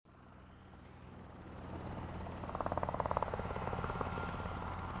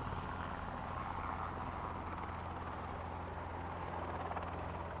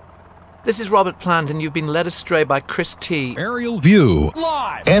This is Robert Plant, and you've been led astray by Chris T. Aerial View.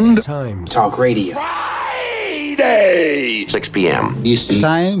 Live. End Times. Talk Radio. Friday! 6 p.m. Eastern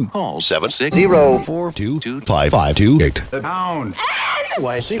Time. Call 760-422-5528. The Pound.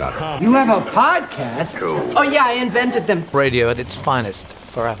 NYC.com. You have a podcast? Cool. Oh, yeah, I invented them. Radio at its finest,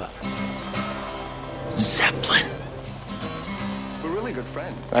 forever. Zeppelin. We're really good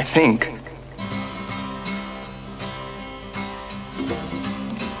friends. I think.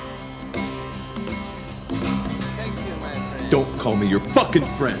 Don't call me your fucking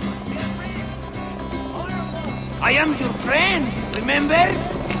friend. I am your friend, remember?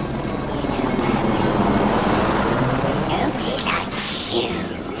 Nobody likes you.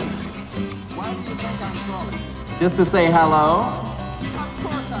 Just to say hello?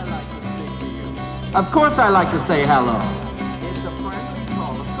 Of course I like to say hello. It's a friendly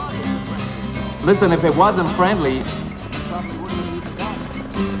call. Of course it's a friendly call. Listen, if it wasn't friendly,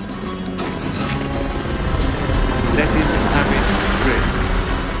 Let him have it, Chris.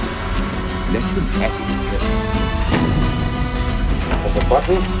 Let him have it, Chris. There's a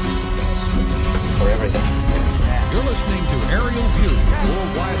button for everything. You're listening to Aerial View,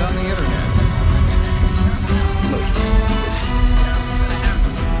 worldwide on the internet.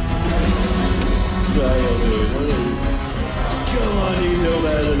 Come on, you know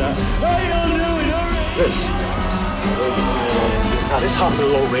better than that. I'll do it already. This hot and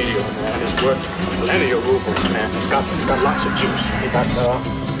low radio, man, is worth plenty of rubles, man. It's got lots of juice. It got,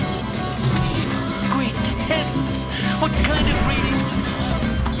 Great heavens! What kind of radio?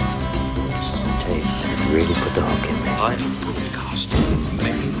 Hey, you really put the hook in me. I have broadcast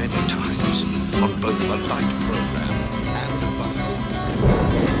many, many times on both the light program and the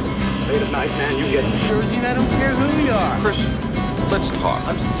late at night, man, you get Jersey, and I don't care who you are. Chris, let's talk.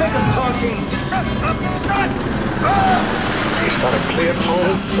 I'm sick of talking. Shut up, shut up! He's got a clear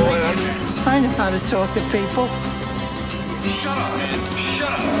tone, boy, that's... I know how to talk to people. Shut up, man. Shut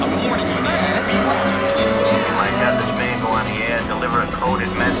up. I'm warning you, man. You might have this man go on the air and deliver a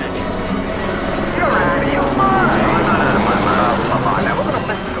coded message. You're out of your mind. I'm not out of my mind. Now we're going to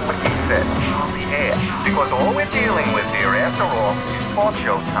listen to what he said on the air. Because all we're dealing with here, after all, is talk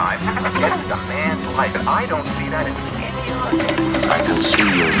show time. It's the man's life. And I don't see that in any other. I can see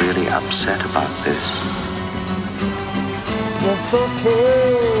you're really upset about this. It's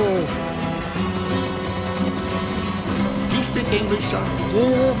okay. You speak English, sir?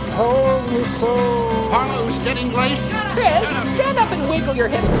 Jesus told me so. Harlow's getting lace? Chris, stand up and wiggle your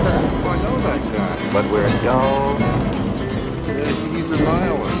hips for us. I know that guy. But we're dull. He's an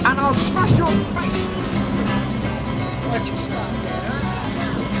island. And I'll smash your face. Why'd you stop there?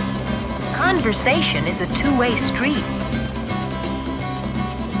 Conversation is a two-way street.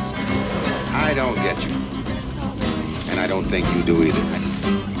 I don't get you. And I don't think you do either.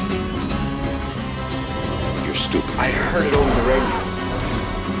 You're stupid. I heard it over the radio.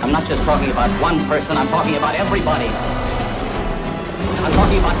 I'm not just talking about one person, I'm talking about everybody. I'm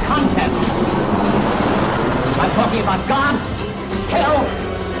talking about content. I'm talking about God, hell.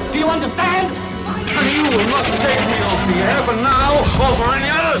 Do you understand? And you will not take me off the air for now or for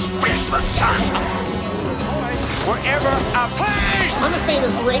any other spaceless time. Wherever I please! I'm a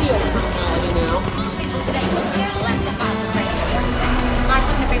famous radio personality now. Most people today would care less about the radio personalities. I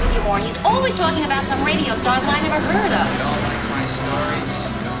couldn't agree with you more. He's always talking about some radio stars that I never heard of. You don't like my stories?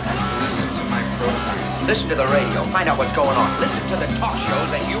 Listen to my program. Listen to the radio. Find out what's going on. Listen to the talk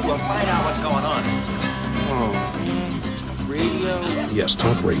shows and you will find out what's going on. Oh. Radio? Yes,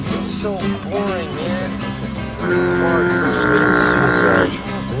 talk radio. It's so boring, man.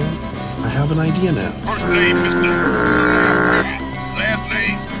 I have an idea now. First name, Mr. Last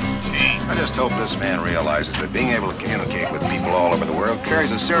name, I just hope this man realizes that being able to communicate with people all over the world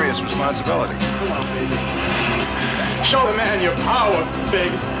carries a serious responsibility. Come on, baby. Show the man your power,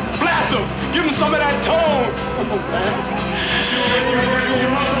 baby. Blast him! Give him some of that tone! Oh, man.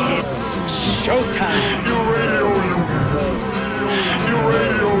 It's showtime. You radio, you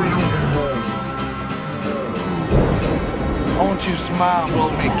radio, I want you to smile and blow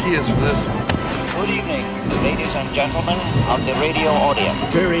me a kiss for this one. Good evening, ladies and gentlemen of the radio audience.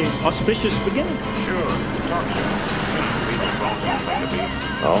 Very auspicious beginning. Sure, talk show.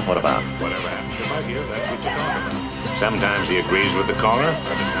 Oh, what about? Whatever happens to my ear, that's what you're talking about. Sometimes he agrees with the caller,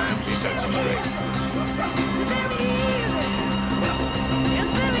 other times he sets him straight.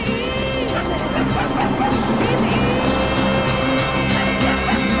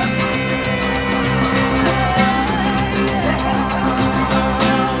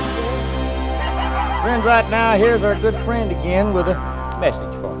 Friends, right now, here's our good friend again with a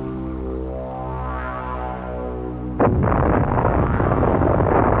message for you.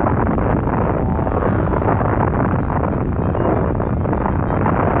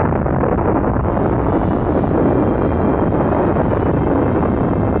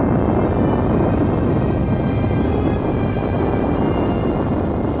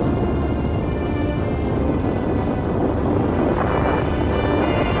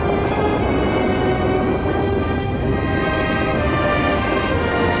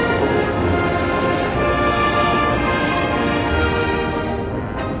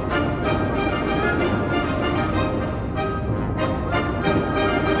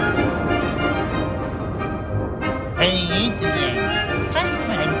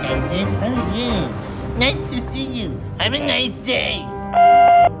 Have a nice day.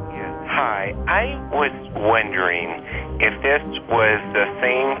 Hi, I was wondering if this was the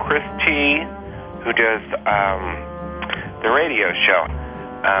same Chris T who does the radio show.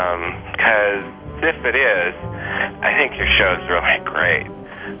 Because if it is, I think your show's really great.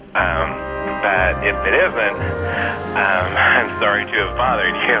 But if it isn't, I'm sorry to have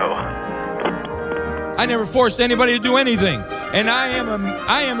bothered you. I never forced anybody to do anything. And I am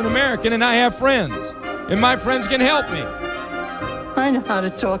an American, and I have friends. And my friends can help me. I know how to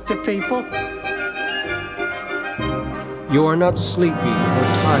talk to people. You are not sleepy or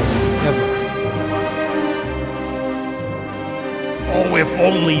tired, ever. Oh, if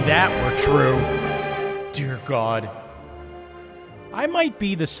only that were true. Dear God. I might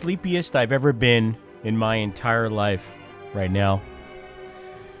be the sleepiest I've ever been in my entire life right now.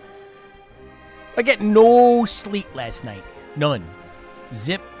 I get no sleep last night. None.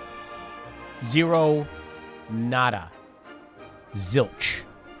 Zip. Zero. Nada. Zilch.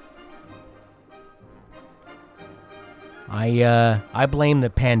 I blame the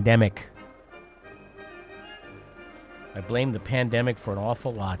pandemic. I blame the pandemic for an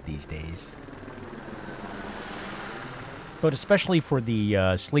awful lot these days. But especially for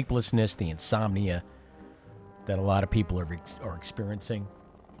the sleeplessness, the insomnia that a lot of people are experiencing.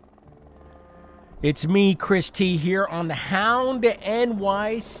 It's me, Chris T, here on the Hound,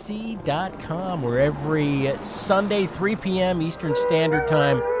 NYC.com, where every Sunday, 3 p.m. Eastern Standard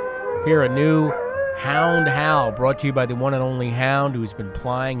Time, hear a new Hound Howl, brought to you by the one and only Hound, who's been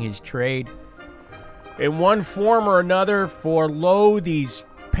plying his trade in one form or another for these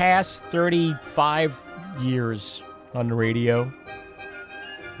past 35 years on the radio.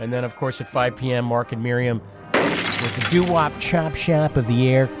 And then, of course, at 5 p.m., Mark and Miriam with the doo-wop chop shop of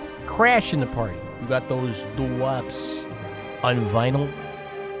the air, crashing the party. You got those doo-wops on vinyl.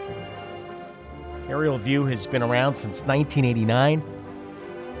 Aerial View has been around since 1989.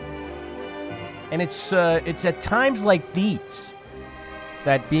 And it's at times like these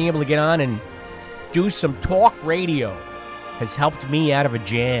that being able to get on and do some talk radio has helped me out of a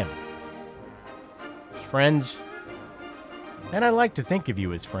jam. Friends, and I like to think of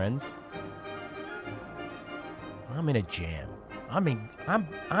you as friends. I'm in a jam. I'm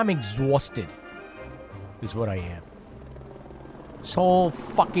exhausted, is what I am. This whole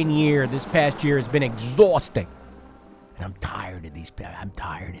fucking year, this past year has been exhausting. And I'm tired of these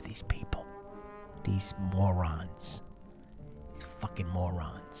people. These morons. These fucking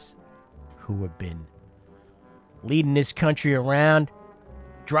morons who have been leading this country around,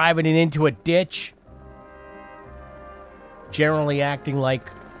 driving it into a ditch, generally acting like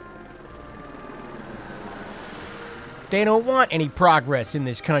they don't want any progress in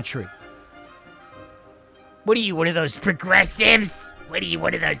this country. What are you, one of those progressives? What are you,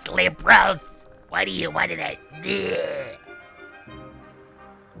 one of those liberals? What are you, one of those... Bleh.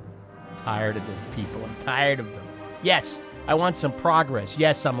 Tired of those people. I'm tired of them. Yes, I want some progress.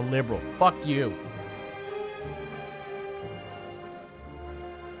 Yes, I'm a liberal. Fuck you.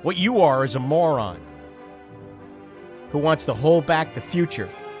 What you are is a moron who wants to hold back the future.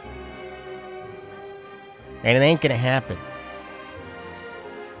 And it ain't gonna happen.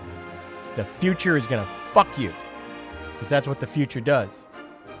 The future is gonna fuck you. Because that's what the future does.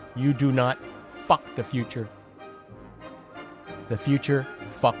 You do not fuck the future. The future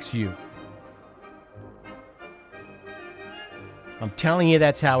fucks you. I'm telling you,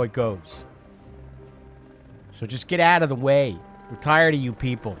 that's how it goes. So just get out of the way. We're tired of you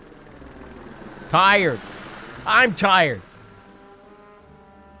people. Tired. I'm tired.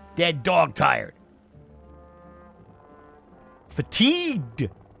 Dead dog tired. Fatigued.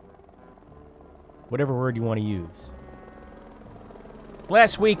 Whatever word you want to use.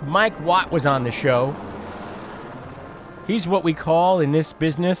 Last week, Mike Watt was on the show. He's what we call in this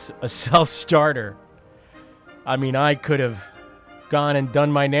business a self-starter. I mean, I could have gone and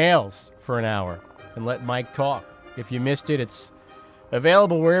done my nails for an hour and let Mike talk. If you missed it, it's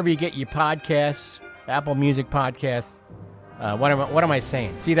available wherever you get your podcasts, Apple Music Podcasts. What am I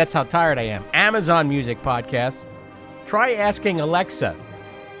saying? See, that's how tired I am. Amazon Music Podcasts. Try asking Alexa,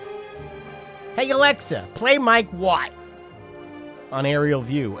 hey, Alexa, play Mike Watt on Aerial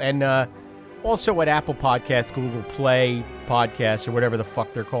View. And also at Apple Podcasts, Google Play Podcasts, or whatever the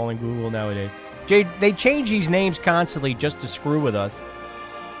fuck they're calling Google nowadays. They change these names constantly just to screw with us.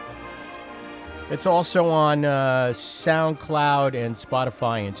 It's also on SoundCloud and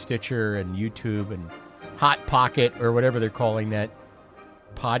Spotify and Stitcher and YouTube and Hot Pocket, or whatever they're calling that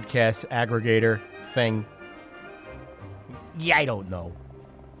podcast aggregator thing. Yeah, I don't know.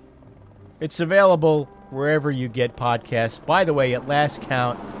 It's available wherever you get podcasts. By the way, at last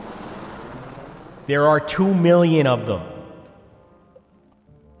count, There are 2 million of them.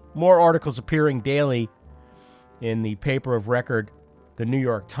 More articles appearing daily in the paper of record, the New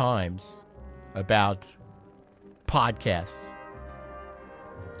York Times, about podcasts.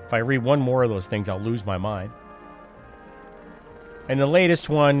 If I read one more of those things, I'll lose my mind. And the latest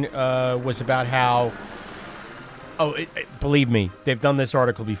one was about how, believe me, they've done this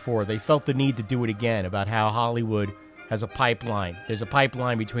article before. They felt the need to do it again, about how Hollywood has a pipeline. There's a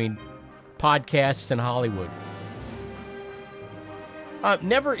pipeline between podcasts and Hollywood.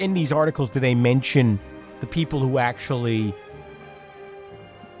 Never in these articles do they mention the people who actually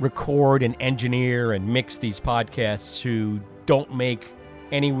record and engineer and mix these podcasts, who don't make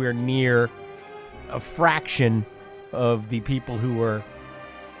anywhere near a fraction of the people who are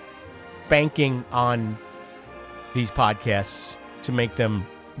banking on these podcasts to make them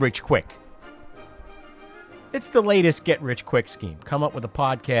rich quick. It's the latest get-rich-quick scheme. Come up with a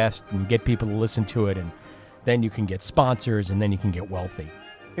podcast and get people to listen to it, and then you can get sponsors, and then you can get wealthy.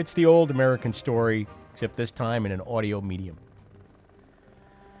 It's the old American story, except this time in an audio medium.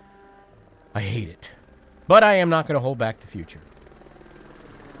 I hate it. But I am not going to hold back the future.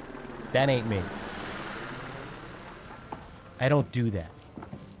 That ain't me. I don't do that.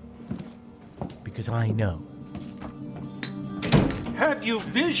 Because I know. Had you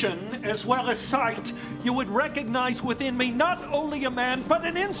vision as well as sight, you would recognize within me not only a man, but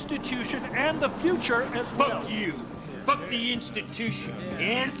an institution and the future as well. Fuck you. Fuck the institution.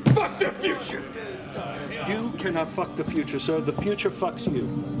 And fuck the future. You cannot fuck the future, sir. The future fucks you.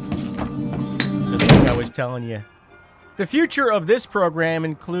 So the thing I was telling you. The future of this program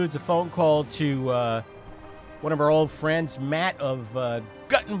includes a phone call to one of our old friends, Matt of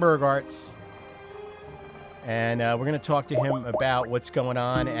Guttenberg Arts. And we're going to talk to him about what's going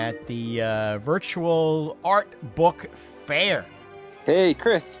on at the Virtual Art Book Fair. Hey,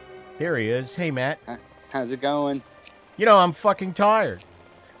 Chris. There he is. Hey, Matt. How's it going? You know, I'm fucking tired.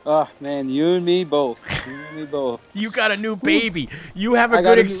 Oh, man, you and me both. You and me both. You got a new baby. You have a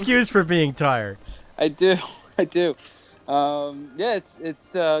good excuse for being tired. I do. Yeah,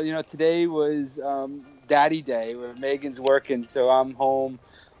 it's today was Daddy Day, where Megan's working, so I'm home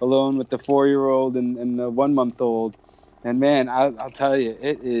alone with the 4-year-old and the 1-month-old. And man, I'll tell you,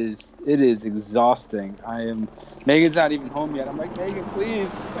 it is exhausting. Megan's not even home yet. I'm like, Megan,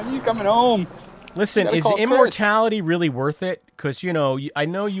 please, when are you coming home? Listen, is immortality really worth it? Because, I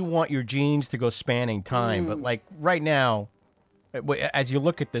know you want your genes to go spanning time, but like right now, as you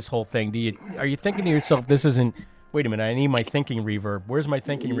look at this whole thing, are you thinking to yourself, this isn't... Wait a minute, I need my thinking reverb. Where's my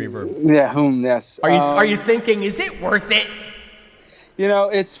thinking reverb? Yeah, yes. Are you thinking, is it worth it?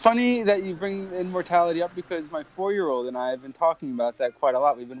 It's funny that you bring immortality up, because my 4-year-old and I have been talking about that quite a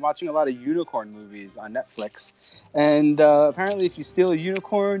lot. We've been watching a lot of unicorn movies on Netflix, and apparently, if you steal a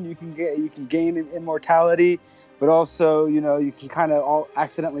unicorn, you can gain immortality, but also, you can kind of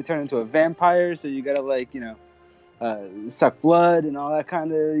accidentally turn into a vampire. So you gotta suck blood and all that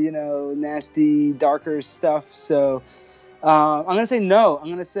kind of nasty, darker stuff. So. I'm gonna say no. I'm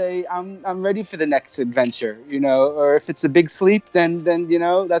gonna say I'm ready for the next adventure, or if it's a big sleep, then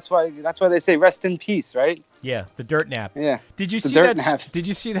that's why they say rest in peace, right? Yeah, the dirt nap. Yeah. Did you see that? Did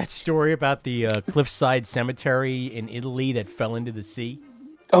you see that story about the Cliffside Cemetery in Italy that fell into the sea?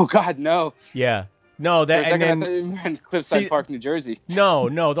 Oh God, no. Yeah. No, Cliffside Park, New Jersey.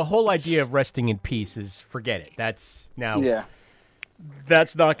 No. The whole idea of resting in peace is forget it. That's now. Yeah.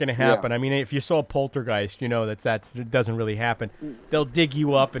 That's not going to happen. Yeah. I mean, if you saw Poltergeist, that doesn't really happen. They'll dig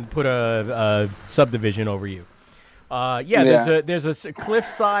you up and put a subdivision over you. There's a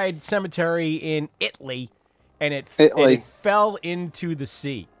cliffside cemetery in Italy, and it fell into the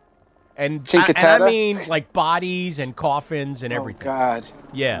sea. And I mean, like bodies and coffins and everything. Oh God.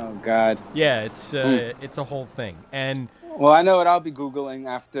 Yeah. Oh God. Yeah, it's a whole thing. And well, I know what I'll be Googling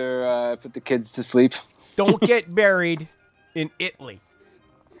after I put the kids to sleep. Don't get buried in Italy.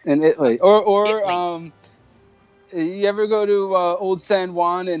 In Italy. Or Italy. You ever go to Old San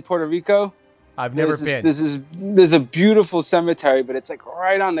Juan in Puerto Rico? I've never been. There's a beautiful cemetery, but it's like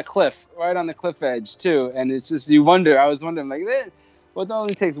right on the cliff edge too. And it's just, I was wondering, like, well, it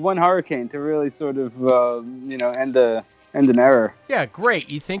only takes one hurricane to really sort of, end an era. Yeah, great.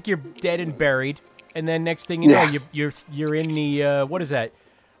 You think you're dead and buried, and then next thing you know, you're in the, what is that?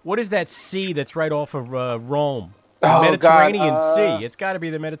 What is that sea that's right off of Rome? Mediterranean Sea. It's got to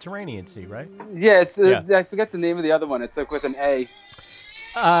be the Mediterranean Sea, right? Yeah, I forget the name of the other one. It's like with an A.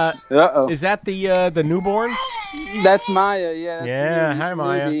 Is that the newborn? That's Maya. Yeah. Yeah. Hi,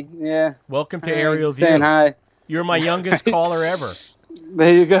 Maya. Yeah. Welcome to Aerial View. Saying hi. You're my youngest caller ever.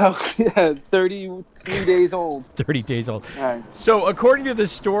 There you go. Yeah, 33 days old. 30 days old. All right. So, according to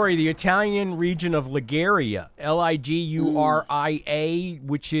this story, the Italian region of Liguria, Liguria,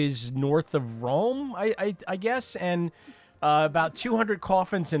 which is north of Rome, I guess, and about 200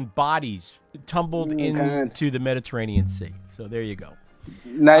 coffins and bodies tumbled into the Mediterranean Sea. So there you go.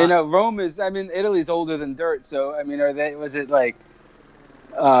 Now, you know, Rome is, I mean, Italy's older than dirt. So, I mean, was it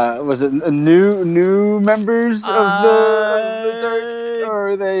new members of the dirt,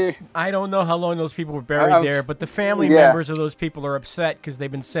 or are they? I don't know how long those people were buried there, but the family members of those people are upset because they've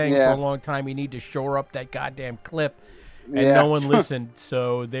been saying for a long time you need to shore up that goddamn cliff, and no one listened.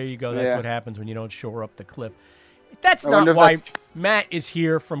 So there you go. That's what happens when you don't shore up the cliff. That's not why Matt is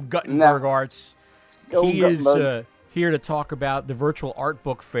here from Guttenberg Arts. He is here to talk about the virtual art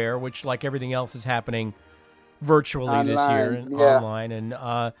book fair, which, like everything else, is happening virtually this year and online. And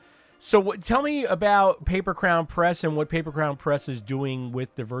so tell me about Paper Crown Press and what Paper Crown Press is doing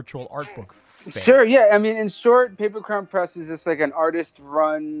with the virtual art book fair. Sure, yeah. I mean, in short, Paper Crown Press is just like an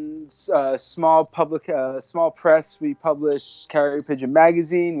artist-run small press. We publish Carrier Pigeon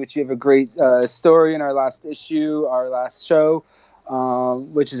Magazine, which you have a great story in our last issue, our last show,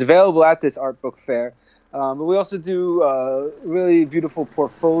 which is available at this art book fair. But we also do really beautiful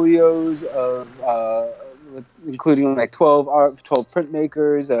portfolios of including like 12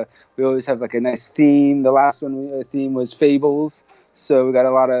 printmakers. We always have like a nice theme. The last one theme was Fables, so we got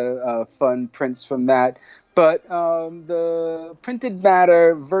a lot of fun prints from that. But the Printed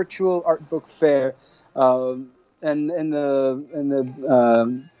Matter virtual art book fair, and in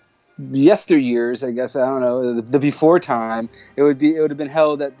the yesteryears, I guess, I don't know, the before time, it would have been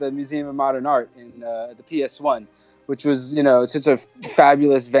held at the Museum of Modern Art in the PS1, which was, you know, such a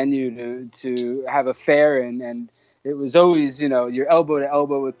fabulous venue to have a fair in, and it was always, you know, you're elbow to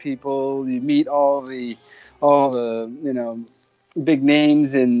elbow with people. You meet all the you know, big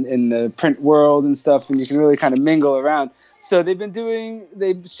names in the print world and stuff, and you can really kind of mingle around. So they've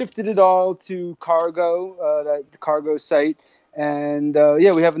shifted it all to Cargo, the Cargo site. And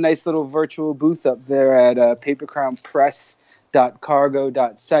we have a nice little virtual booth up there at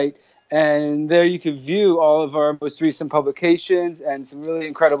papercrownpress.cargo.site. And there you can view all of our most recent publications and some really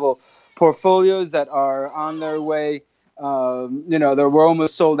incredible portfolios that are on their way. You know, we're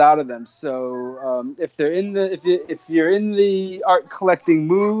almost sold out of them. So if you're in the art collecting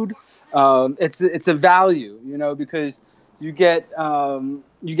mood, it's a value, you know, because you get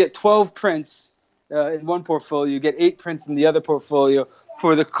 12 prints in one portfolio, you get 8 prints in the other portfolio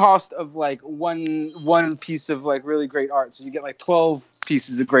for the cost of like one piece of like really great art. So you get like 12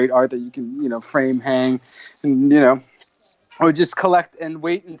 pieces of great art that you can, you know, frame, hang, and, you know, or just collect and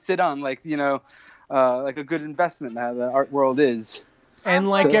wait and sit on, like, you know, like a good investment that the art world is.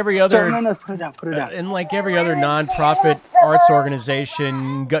 And like every other, put it down. And like every other nonprofit arts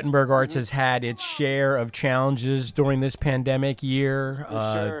organization, Guttenberg Arts has had its share of challenges during this pandemic year.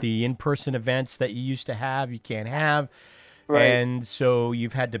 The in-person events that you used to have, you can't have. Right. And so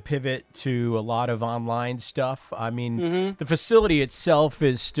you've had to pivot to a lot of online stuff. I mean, the facility itself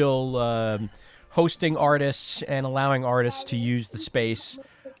is still hosting artists and allowing artists to use the space.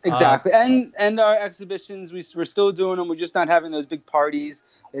 Exactly. And our exhibitions, we're still doing them. We're just not having those big parties.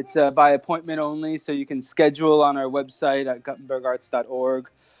 It's by appointment only, so you can schedule on our website at guttenbergarts.org.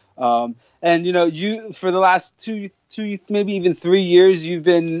 And, you know, you for the last two, maybe even 3 years, you've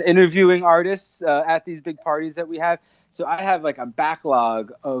been interviewing artists at these big parties that we have. So I have like a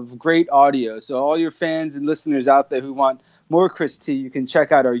backlog of great audio. So all your fans and listeners out there who want more Chris T, you can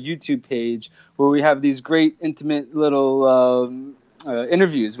check out our YouTube page where we have these great intimate little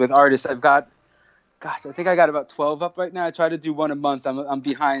interviews with artists. I think I got about 12 up right now. I try to do one a month. I'm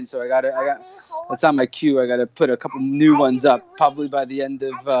behind, so I got that's on my queue. I got to put a couple new ones up. Probably by the end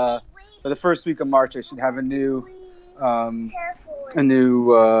of for the first week of March, I should have a new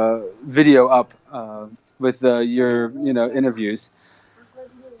video up with your interviews.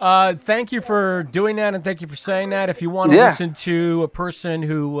 Thank you for doing that, and thank you for saying that. If you want to listen to a person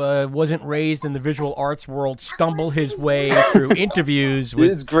who wasn't raised in the visual arts world stumble his way through interviews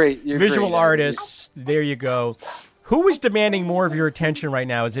with visual artists, there you go. Who is demanding more of your attention right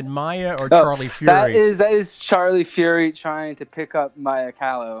now? Is it Maya or Charlie Fury? That is Charlie Fury trying to pick up Maya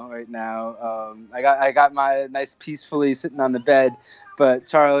Callow right now. I got Maya nice peacefully sitting on the bed, but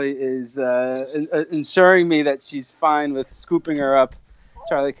Charlie is ensuring me that she's fine with scooping her up.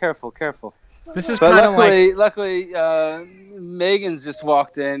 Charlie, careful. This is kind of like... Luckily, Megan's just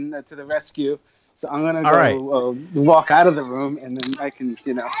walked in to the rescue, so I'm going to walk out of the room, and then I can,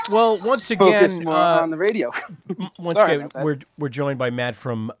 Well, once again... focus more on the radio. Once again, we're joined by Matt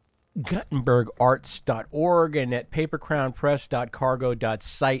from GuttenbergArts.org, and at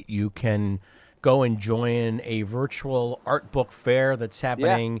papercrownpress.cargo.site you can go and join a virtual art book fair that's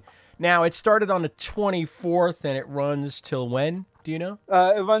happening. Now, it started on the 24th, and it runs till when? Do you know?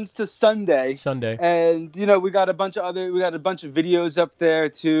 It runs to Sunday. And we got a bunch of videos up there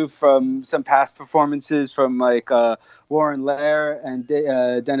too from some past performances from like Warren Lair and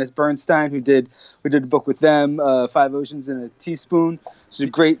Dennis Bernstein, we did a book with them, Five Oceans in a Teaspoon. It's a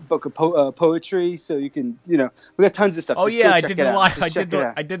great book of poetry, so you can we got tons of stuff. Oh Just yeah, go I check did it the out. live. Just check it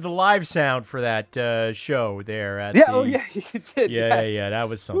out. I did the live sound for that show there at Yeah, the, oh yeah, you did. Yeah, yes. yeah, that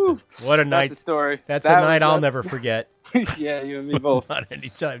was something. What a night! That's a story. That's a night I'll never forget. Yeah, you and me both. Not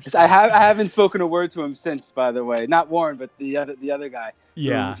anytime soon. I haven't spoken a word to him since, by the way. Not Warren, but the other guy.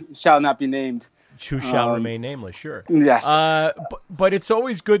 Yeah. Who shall not be named. Who shall remain nameless, sure. Yes. But it's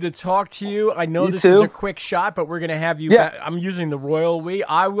always good to talk to you. I know You this too. is a quick shot, but we're going to have you back. I'm using the royal we.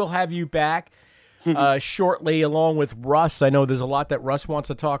 I will have you back shortly along with Russ. I know there's a lot that Russ wants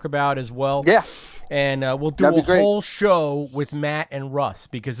to talk about as well. Yeah. And we'll do That'd a be great. whole show with Matt and Russ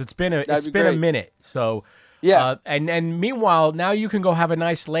because it's been a That'd be a great. minute. So Yeah. And meanwhile, now you can go have a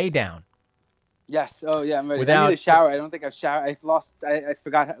nice lay down. Yes. Oh, yeah. I'm ready. I Without- need a shower. I don't think I've showered. I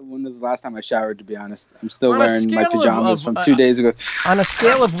forgot when was the last time I showered, to be honest. I'm still On a wearing my scale pajamas from 2 days ago. On a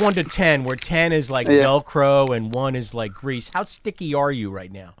scale of 1 to 10, where 10 is like Yeah. Velcro and 1 is like grease, how sticky are you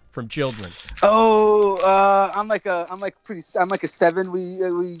right now from children? Oh, I'm like a 7.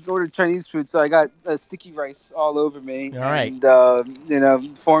 We ordered Chinese food, so I got sticky rice all over me. All right.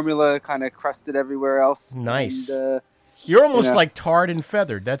 And formula kind of crusted everywhere else. Nice. And, You're almost like tarred and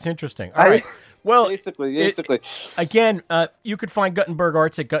feathered. That's interesting. All right. Well, basically. Again, you could find Guttenberg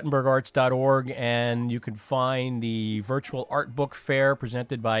Arts at guttenbergarts.org, and you can find the virtual art book fair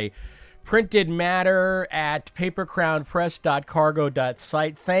presented by Printed Matter at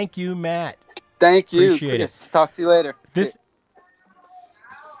papercrownpress.cargo.site. Thank you, Matt. Thank you, Appreciate Chris. Talk to you later.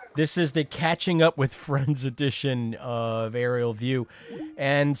 This is the Catching Up with Friends edition of Aerial View.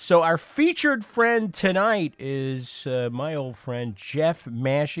 And so our featured friend tonight is my old friend Jeff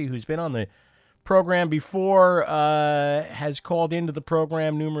Maschey, who's been on the program before, has called into the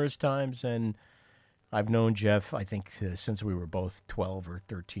program numerous times, and I've known Jeff, I think, since we were both 12 or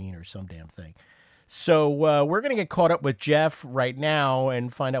 13 or some damn thing. So we're going to get caught up with Jeff right now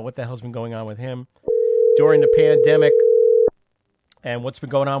and find out what the hell's been going on with him during the pandemic and what's been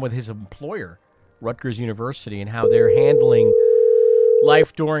going on with his employer, Rutgers University, and how they're handling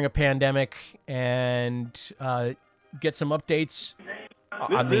life during a pandemic, and get some updates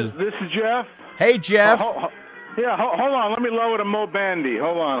on the... This is Jeff. Hey, Jeff. Hold on. Let me lower the Mo Bandy.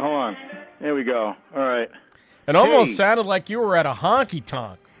 Hold on. There we go. All right. It almost sounded like you were at a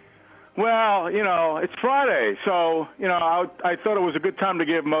honky-tonk. Well, it's Friday, so, I thought it was a good time to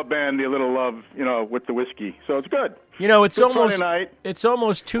give Mo Bandy a little love, with the whiskey. So it's good. It's Good almost Friday night. it's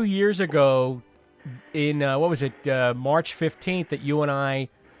almost 2 years ago in, March 15th that you and I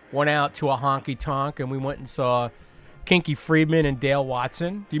went out to a honky-tonk, and we went and saw Kinky Friedman and Dale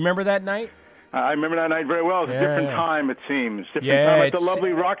Watson. Do you remember that night? I remember that night very well. It's a different time, it seems. Different time at the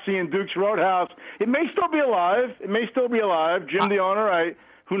lovely Roxy and Duke's Roadhouse. It may still be alive. Jim, the owner,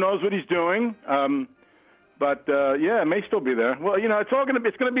 who knows what he's doing. But it may still be there. Well, it's going to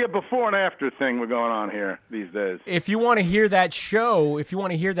be a before and after thing we're going on here these days. If you want to hear that show, if you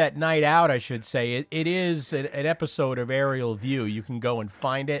want to hear that night out, I should say, it is an episode of Aerial View. You can go and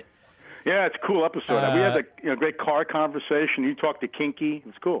find it. Yeah, it's a cool episode. We had a great car conversation. You talked to Kinky.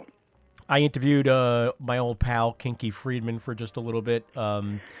 It's cool. I interviewed my old pal, Kinky Friedman, for just a little bit.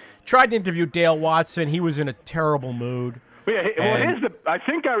 Tried to interview Dale Watson. He was in a terrible mood. I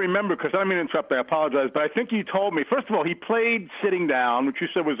think I remember, because I don't mean to interrupt, I apologize, but I think you told me, first of all, he played sitting down, which you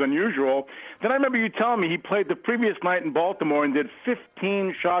said was unusual. Then I remember you telling me he played the previous night in Baltimore and did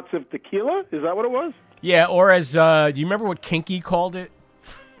 15 shots of tequila? Is that what it was? Yeah, or as, do you remember what Kinky called it?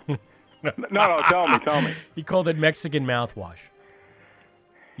 No, tell me. He called it Mexican mouthwash.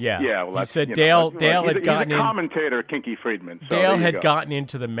 Yeah. Well, he said Dale had gotten he's a commentator, Kinky Friedman. So Dale had gotten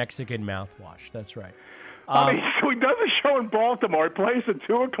into the Mexican mouthwash. That's right. So he does a show in Baltimore. He plays at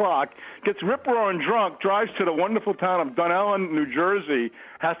 2 o'clock, gets rip-roaring drunk, drives to the wonderful town of Dunellen, New Jersey,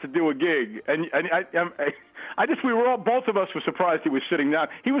 has to do a gig. And both of us were surprised he was sitting down.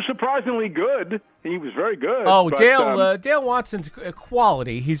 He was surprisingly good. He was very good. Oh, but, Dale Watson's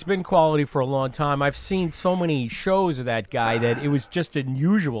quality. He's been quality for a long time. I've seen so many shows of that guy that it was just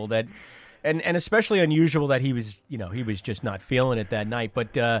unusual that, and especially unusual that he was just not feeling it that night.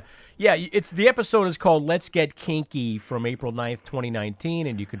 But the episode is called "Let's Get Kinky" from April 9th, 2019,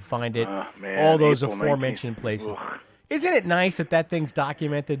 and you can find it all those April aforementioned 19th. places. Ugh. Isn't it nice that thing's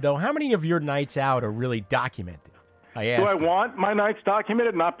documented, though? How many of your nights out are really documented? I ask. Do I want my nights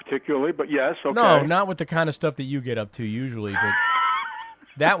documented? Not particularly, but yes, okay. No, not with the kind of stuff that you get up to usually, but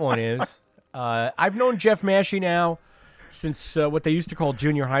that one is. I've known Jeff Mashie now since what they used to call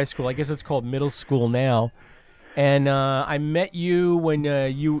junior high school. I guess it's called middle school now. And I met you when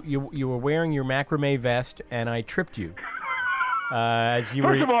you were wearing your macrame vest, and I tripped you as you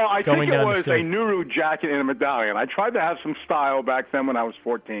First were of all, I going think it down was the stairs. a Nuru jacket and a medallion. I tried to have some style back then when I was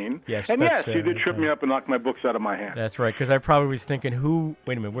 14. Yes, and that's yes, fair. you did trip me up and knock my books out of my hand. That's right, because I probably was thinking,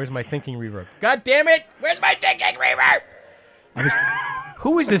 wait a minute, where's my thinking reverb? God damn it, where's my thinking reverb?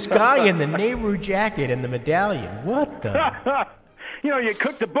 Who is this guy in the Nehru jacket and the medallion? What the? You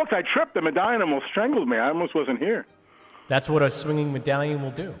cooked the books. I tripped. The medallion almost strangled me. I almost wasn't here. That's what a swinging medallion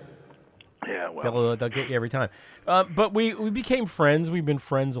will do. Yeah, well. They'll get you every time. But we became friends. We've been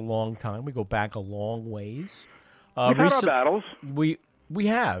friends a long time. We go back a long ways. We've had our battles. We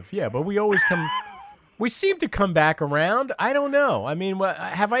have, yeah, but we always come. We seem to come back around. I don't know. I mean,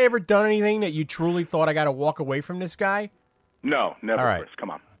 have I ever done anything that you truly thought I got to walk away from this guy? No, never. All right. Chris.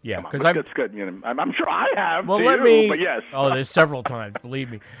 Come on. Yeah, because that's good. I'm sure I have. Well, to let you, me. But yes. Oh, there's several times.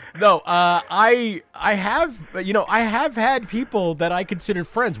 Believe me. No, I have. I have had people that I considered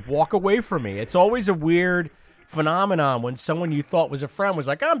friends walk away from me. It's always a weird phenomenon when someone you thought was a friend was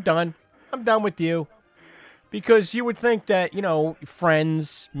like, "I'm done. I'm done with you," because you would think that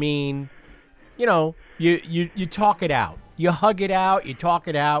friends mean, you talk it out, you hug it out, you talk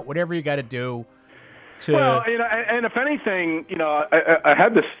it out, whatever you got to do. Well, and if anything, I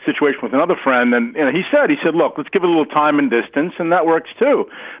had this situation with another friend, and he said, look, let's give it a little time and distance, and that works too.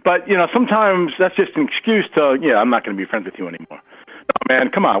 But sometimes that's just an excuse to, I'm not going to be friends with you anymore. No, man,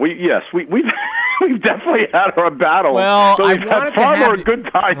 come on. We've definitely had our battles. Well, so we've had far more good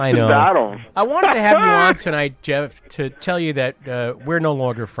times than battles. I wanted to have you on tonight, Jeff, to tell you that we're no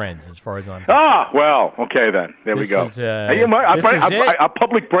longer friends, as far as I'm concerned. Well, okay then. There we go. A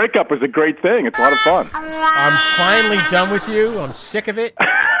public breakup is a great thing. It's a lot of fun. I'm finally done with you. I'm sick of it.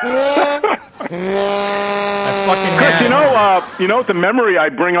 I fucking have. Chris, the memory I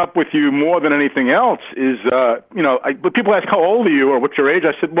bring up with you more than anything else is, when people ask how old are you or what's your age,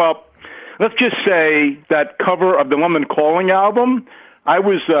 I said, well, let's just say that cover of the London Calling album, I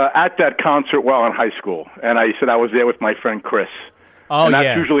was at that concert while in high school, and I said I was there with my friend Chris. Oh, and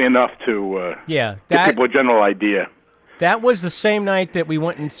that's usually enough to give people a general idea. That was the same night that we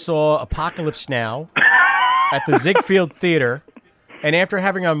went and saw Apocalypse Now at the Ziegfeld Theater. And after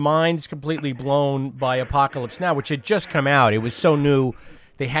having our minds completely blown by Apocalypse Now, which had just come out, it was so new,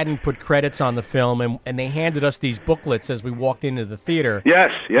 they hadn't put credits on the film, and they handed us these booklets as we walked into the theater. Yes.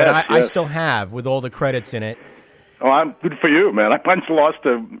 I still have, with all the credits in it. Oh, I'm good for you, man. I punch lost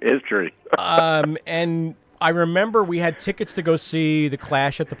to history. And I remember we had tickets to go see The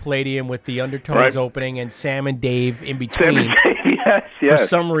Clash at the Palladium with the Undertones opening and Sam and Dave in between. Sam and Dave, yes. For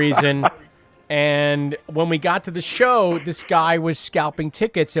some reason. And when we got to the show, this guy was scalping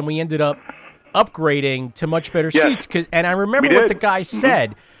tickets, and we ended up upgrading to much better seats. And I remember what the guy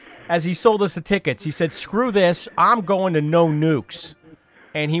said as he sold us the tickets. He said, "Screw this, I'm going to No Nukes."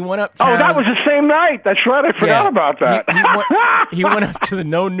 And he went up. Oh, that was the same night. That's right. I forgot about that. He went up to the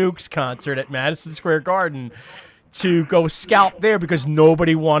No Nukes concert at Madison Square Garden to go scalp there because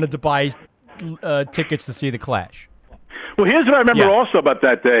nobody wanted to buy tickets to see the Clash. Well, here's what I remember also about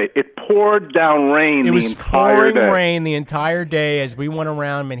that day. It poured down rain the entire day. It was pouring rain the entire day as we went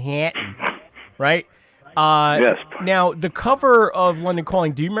around Manhattan, right? Yes. Now, the cover of London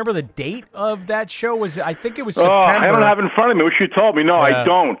Calling, do you remember the date of that show? I think it was September. I don't have it in front of me. Wish you told me. No, I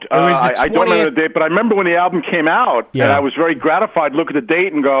don't. I don't remember the date, but I remember when the album came out, and I was very gratified to look at the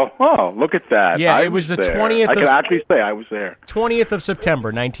date and go, oh, look at that. Yeah, it was the 20th. I can actually say I was there. 20th of September,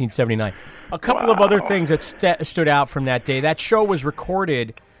 1979. A couple of other things that stood out from that day. That show was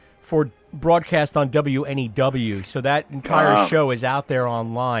recorded for broadcast on WNEW, so that entire show is out there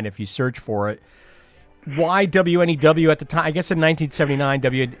online if you search for it. Why WNEW at the time? I guess in 1979,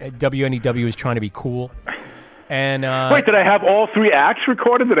 WNEW was trying to be cool. And wait, did I have all three acts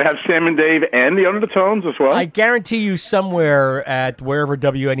recorded? Did I have Sam and Dave and the Undertones as well? I guarantee you somewhere at wherever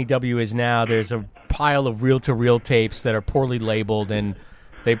WNEW is now, there's a pile of reel-to-reel tapes that are poorly labeled, and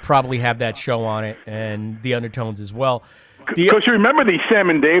they probably have that show on it, and the Undertones as well. Because you remember the Sam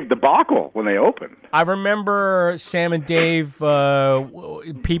and Dave debacle when they opened. I remember Sam and Dave. There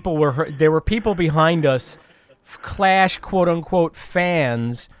were people behind us, Clash quote unquote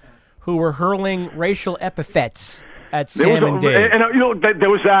fans, who were hurling racial epithets at Sam and Dave. And there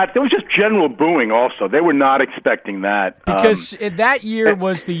was that. There was just general booing also. They were not expecting that. Because that year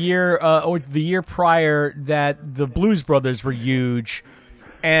was the year, or the year prior, that the Blues Brothers were huge.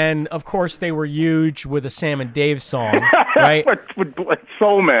 And, of course, they were huge with a Sam and Dave song, right? with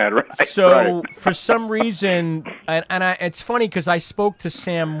Soul Man, right? So, for some reason, it's funny because I spoke to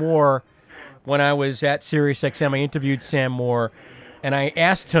Sam Moore when I was at SiriusXM. I interviewed Sam Moore, and I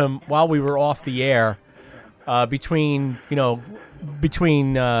asked him while we were off the air, between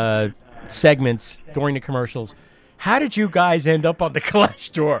segments during the commercials, how did you guys end up on the Clash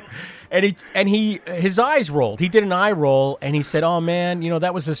tour? And his eyes rolled. He did an eye roll, and he said, "Oh man,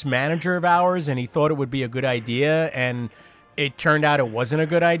 that was this manager of ours, and he thought it would be a good idea, and it turned out it wasn't a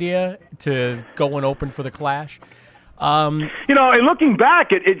good idea to go and open for the Clash." Looking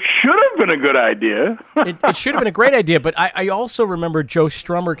back, it should have been a good idea. It should have been a great idea, but I also remember Joe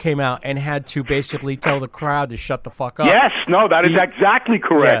Strummer came out and had to basically tell the crowd to shut the fuck up. Yes, no, that is exactly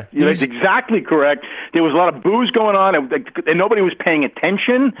correct. Yeah, that's exactly correct. There was a lot of booze going on, and nobody was paying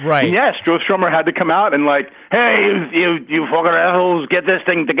attention. Right. And yes, Joe Strummer had to come out and hey, you fucking assholes, get this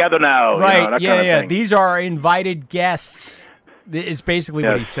thing together now. Right, that kind of thing. These are invited guests. Is basically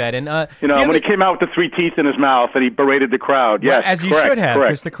what he said, and when he came out with the 3 teeth in his mouth and he berated the crowd, yes, as he should have,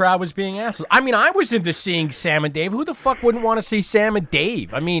 because the crowd was being assholes. I mean, I was into seeing Sam and Dave. Who the fuck wouldn't want to see Sam and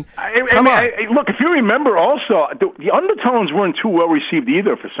Dave? I mean, come on. Look, if you remember, also the undertones weren't too well received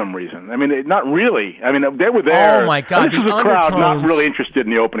either for some reason. I mean, not really. I mean, they were there. Oh my God, this is a crowd not really interested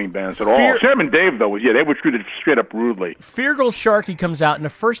in the opening bands at all. Sam and Dave, though, they were treated straight up rudely. Feargal Sharkey comes out, and the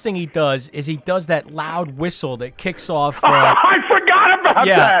first thing he does is that loud whistle that kicks off. I forgot about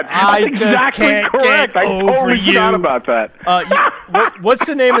that. I That's just exactly can't correct. get I over totally you. forgot about that. What's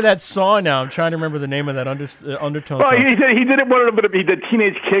the name of that song now? I'm trying to remember the name of that undertone well, song. he did it. He did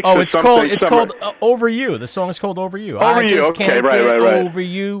Teenage Kicks. Oh, or it's something. called Over You. The song is called Over You. Over You. Okay, Right. Over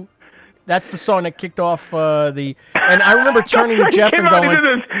You. That's the song that kicked off And I remember turning to Jeff and going, he did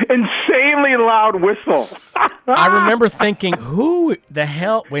this insanely loud whistle. I remember thinking, who the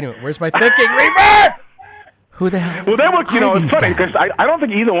hell? Wait a minute. Where's my thinking? Reverb! Who the hell? Well, they were, it's funny because I don't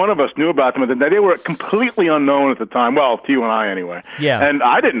think either one of us knew about them. They were completely unknown at the time. Well, to you and I anyway. Yeah. And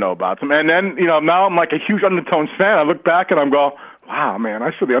I didn't know about them. And then, now I'm like a huge Undertones fan. I look back and I'm going, wow, man,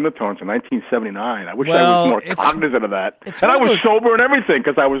 I saw the Undertones in 1979. I wish I was more cognizant of that. And I was sober and everything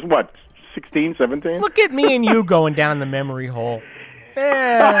because I was, 16, 17? Look at me and you going down the memory hole.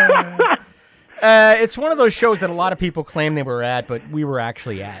 It's one of those shows that a lot of people claim they were at, but we were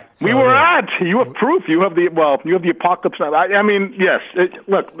actually at. So we were at. You have proof. You have the apocalypse. I mean, yes.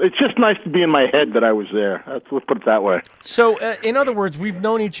 Look, it's just nice to be in my head that I was there. Let's put it that way. So, in other words, we've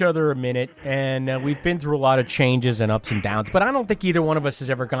known each other a minute, and we've been through a lot of changes and ups and downs. But I don't think either one of us has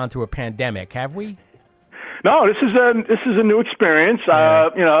ever gone through a pandemic, have we? No, this is a new experience. Yeah.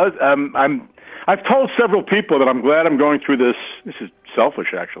 I've told several people that I'm glad I'm going through this. This is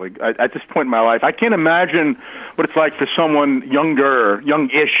selfish, actually. At this point in my life, I can't imagine what it's like for someone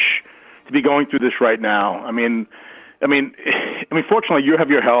youngish, to be going through this right now. I mean, fortunately, you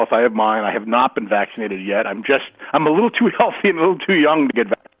have your health. I have mine. I have not been vaccinated yet. I'm a little too healthy and a little too young to get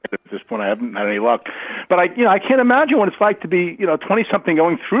vaccinated at this point. I haven't had any luck. But I can't imagine what it's like to be, 20-something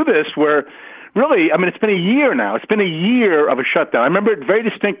going through this where. Really, it's been a year now. It's been a year of a shutdown. I remember it very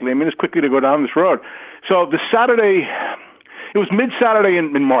distinctly. It's quickly to go down this road. So the Saturday, it was mid-Saturday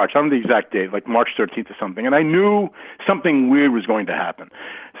in March. I don't know the exact date, like March 13th or something. And I knew something weird was going to happen.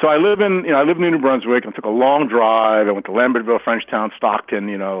 So I live in New Brunswick. I took a long drive. I went to Lambertville, Frenchtown, Stockton,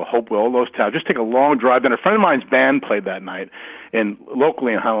 Hopewell, all those towns. Just take a long drive. Then a friend of mine's band played that night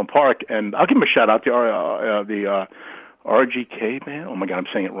locally in Highland Park. And I'll give him a shout-out to the RGK band? Oh my God, I'm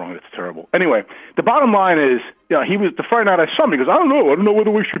saying it wrong. That's terrible. Anyway, the bottom line is, he was the Friday night I saw him. He goes, I don't know whether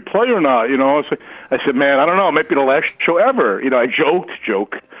we should play or not. So I said, man, I don't know. It might be the last show ever. I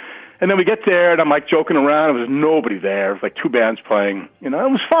joke. And then we get there, and I'm joking around. There was nobody there. It was like 2 bands playing. It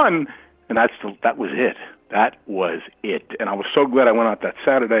was fun. And that was it. That was it. And I was so glad I went out that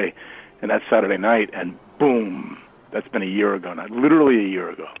Saturday and that Saturday night, and boom. That's been a year ago now. Literally a year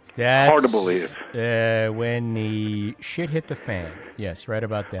ago. That's hard to believe. When the shit hit the fan. Yes, right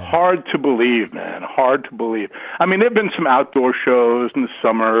about that. Hard to believe, man. Hard to believe. There have been some outdoor shows in the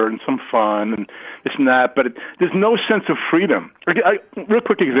summer and some fun and this and that, but there's no sense of freedom. Real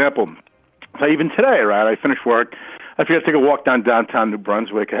quick example. So even today, right, I finished work. I figured I'd take a walk downtown New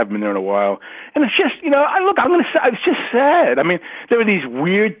Brunswick. I haven't been there in a while. And it's just, I'm going to say, it's just sad. There were these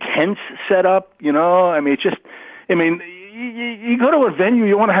weird tents set up, you go to a venue,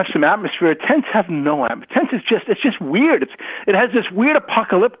 you want to have some atmosphere. Tents have no atmosphere. Tents it's just weird. It has this weird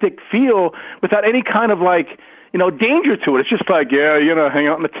apocalyptic feel without any kind of danger to it. It's just like, hang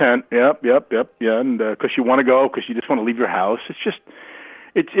out in the tent. Yep, yeah, and because you want to go, because you just want to leave your house. It's just,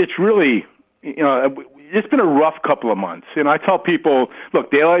 it's really, it's been a rough couple of months. I tell people,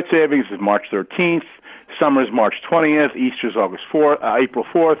 look, daylight savings is March 13th, summer is March 20th, Easter's August 4th, April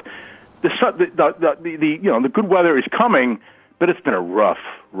 4th. The good weather is coming, but it's been a rough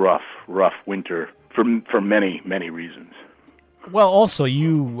winter for many, many reasons. Well, also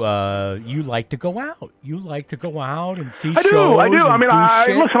you like to go out. You like to go out and see shows. I do. I mean,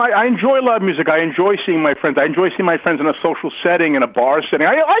 listen. I enjoy live music. I enjoy seeing my friends. I enjoy seeing my friends in a social setting, in a bar setting.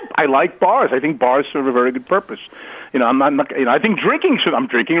 I like bars. I think bars serve a very good purpose. I'm not. I think drinking. I'm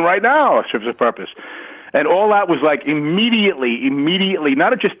drinking right now serves a purpose. And all that was like immediately,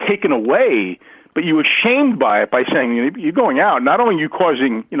 not just taken away, but you were shamed by it by saying, you're going out. Not only are you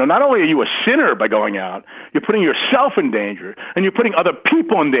causing, not only are you a sinner by going out, you're putting yourself in danger, and you're putting other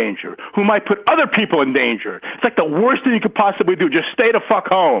people in danger who might put other people in danger. It's like the worst thing you could possibly do. Just stay the fuck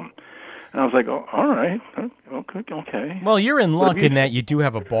home. And I was like, oh, all right, okay. Well, you're in luck in that you do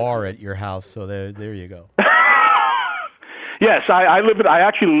have a bar at your house, so there you go. Yes, I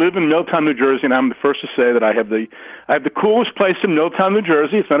actually live in Milltown, New Jersey, and I'm the first to say that I have the coolest place in Milltown, New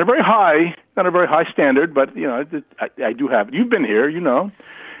Jersey. It's not a very high standard, but I do have it. You've been here,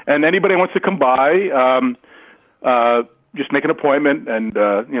 and anybody wants to come by, just make an appointment. And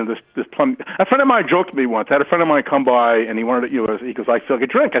this plum. A friend of mine joked to me once. I had a friend of mine come by, and he wanted he goes, I feel like a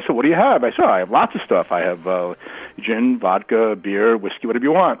drink. I said, what do you have? I said, I have lots of stuff. I have gin, vodka, beer, whiskey, whatever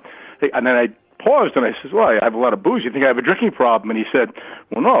you want. And then I paused and I said, well, I have a lot of booze. You think I have a drinking problem? And he said,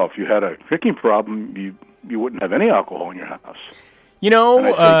 well, no, if you had a drinking problem, you wouldn't have any alcohol in your house. Good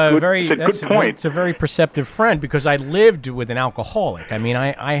point. It's a very perceptive friend, because I lived with an alcoholic. I mean,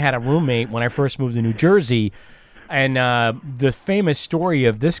 I had a roommate when I first moved to New Jersey, and the famous story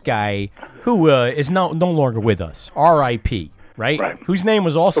of this guy who is no longer with us, R.I.P., right? Whose name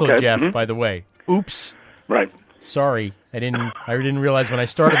was also Jeff, by the way. Oops. Right. Sorry, I didn't realize when I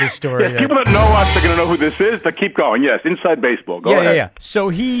started this story. People that know us are going to know who this is, but keep going. Yes, inside baseball. Go ahead. Yeah.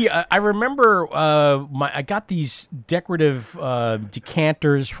 So I remember I got these decorative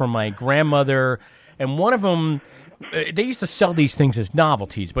decanters from my grandmother, and one of them, they used to sell these things as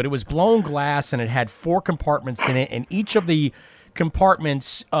novelties, but it was blown glass, and it had 4 compartments in it, and each of the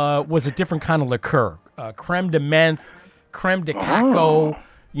compartments was a different kind of liqueur. Creme de menthe, creme de cacao,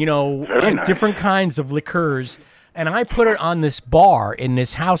 different kinds of liqueurs. And I put it on this bar in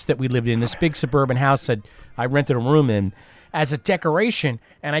this house that we lived in, this big suburban house that I rented a room in, as a decoration.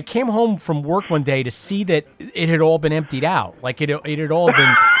 And I came home from work one day to see that it had all been emptied out. Like it had all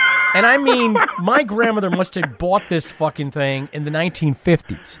been... And I mean, my grandmother must have bought this fucking thing in the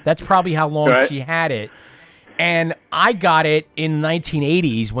 1950s. That's probably how long she had it. And I got it in the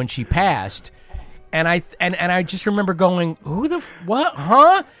 1980s when she passed. And I just remember going, what?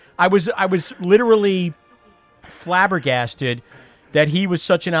 Huh? I was literally flabbergasted that he was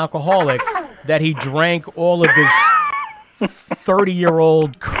such an alcoholic that he drank all of this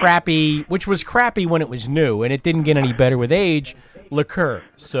 30-year-old crappy, which was crappy when it was new, and it didn't get any better with age, liqueur.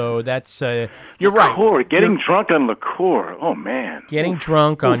 So that's you're right. Liqueur, getting drunk on liqueur. Oh man. Getting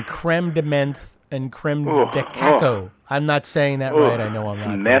drunk on creme de menthe and creme de cacao. I'm not saying that right. I know I'm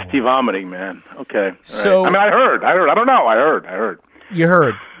not. Nasty vomiting, man. Okay. So I mean, I heard. I don't know. I heard. You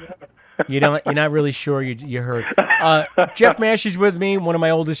heard. You're not really sure you heard. Jeff Mash with me, one of my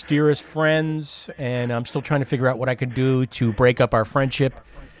oldest, dearest friends, and I'm still trying to figure out what I can do to break up our friendship.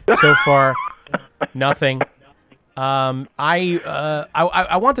 So far, nothing. I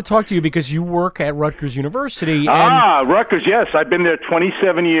want to talk to you because you work at Rutgers University. Rutgers, yes. I've been there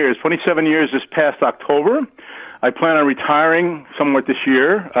 27 years. 27 years this past October. I plan on retiring somewhat this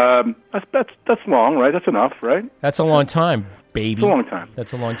year. That's long, right? That's enough, right? That's a long time, baby. It's a long time.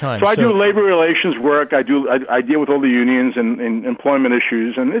 That's a long time. So I do labor relations work. I deal with all the unions and employment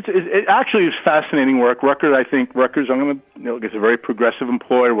issues, and it actually is fascinating work. Rutgers, it's a very progressive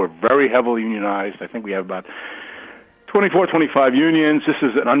employer. We're very heavily unionized. I think we have about 24, 25 unions. This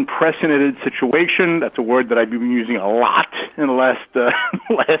is an unprecedented situation. That's a word that I've been using a lot in the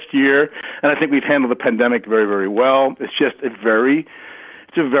last year, and I think we've handled the pandemic very, very well. It's just a very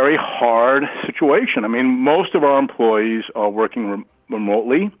hard situation. I mean, most of our employees are working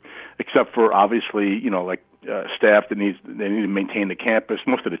remotely, except for obviously, staff that they need to maintain the campus.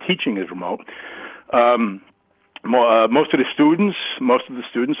 Most of the teaching is remote. Most of the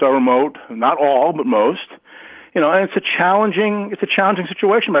students are remote. Not all, but most. And it's a challenging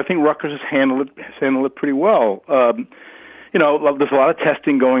situation, but I think Rutgers has handled it pretty well. There's a lot of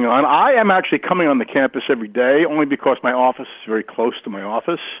testing going on. I am actually coming on the campus every day, only because my office is very close to my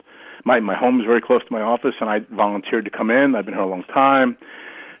office. my home is very close to my office, and I volunteered to come in. I've been here a long time.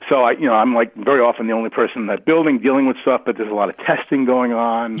 So I'm like very often the only person in that building dealing with stuff, but there's a lot of testing going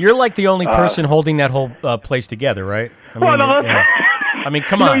on. You're like the only person holding that whole place together, right? I mean,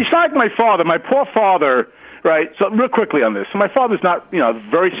 come on. He's not like my father. My poor father, right? So real quickly on this. So my father's not, a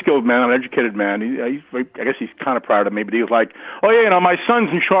very skilled man, an educated man. I guess he's kind of proud of me, but he was like, oh, yeah, my son's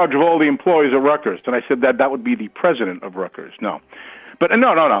in charge of all the employees at Rutgers. And I said that would be the president of Rutgers. No. But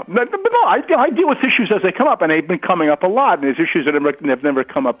no. But no, I deal with issues as they come up, and they've been coming up a lot, and there's issues that have never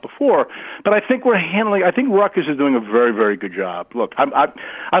come up before. But I think I think Rutgers is doing a very, very good job. Look,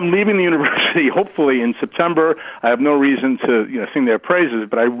 I'm leaving the university hopefully in September. I have no reason to sing their praises,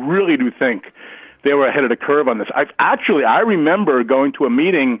 but I really do think they were ahead of the curve on this. I remember going to a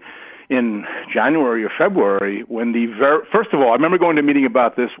meeting in January or February when first of all, I remember going to a meeting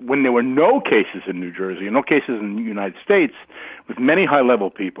about this when there were no cases in New Jersey, no cases in the United States, with many high-level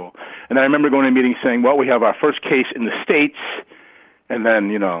people. And I remember going to a meeting saying, well, we have our first case in the States, and then,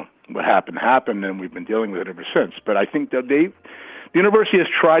 what happened, and we've been dealing with it ever since. But I think that the university has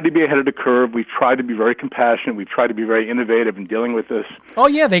tried to be ahead of the curve. We've tried to be very compassionate. We've tried to be very innovative in dealing with this. Oh,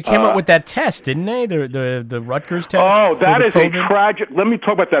 yeah, they came up with that test, didn't they? The Rutgers test? Oh, that is COVID? A tragic... Let me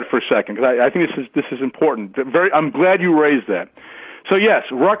talk about that for a second, because I think this is important. I'm glad you raised that. So, yes,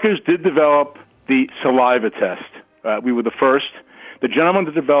 Rutgers did develop the saliva test. We were the first. The gentleman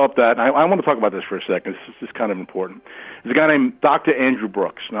that developed that, and I want to talk about this for a second. This is kind of important. There's a guy named Dr. Andrew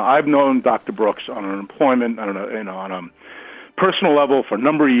Brooks. Now, I've known Dr. Brooks on an employment, on a personal level for a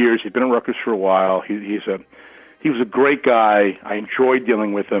number of years. He's been at Rutgers for a while. He was a great guy. I enjoyed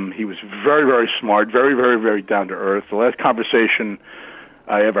dealing with him. He was very, very smart, very, very, very down to earth. The last conversation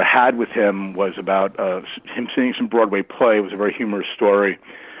I ever had with him was about him seeing some Broadway play. It was a very humorous story.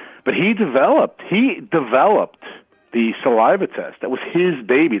 But he developed the saliva test. That was his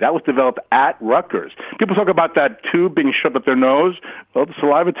baby. That was developed at Rutgers. People talk about that tube being shoved up their nose. Well, the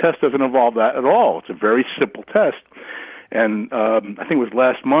saliva test doesn't involve that at all. It's a very simple test. And I think it was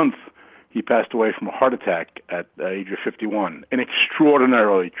last month he passed away from a heart attack at the age of 51. An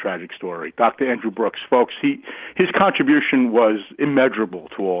extraordinarily tragic story. Dr. Andrew Brooks, folks, his contribution was immeasurable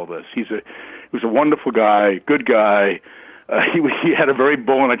to all this. He was a wonderful guy, good guy. He had a very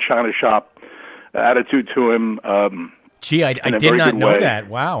bull in a china shop attitude to him. Gee, I did not know that.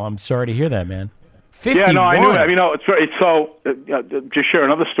 Wow, I'm sorry to hear that, man. 51. Yeah, no, I knew it. It's so. Just share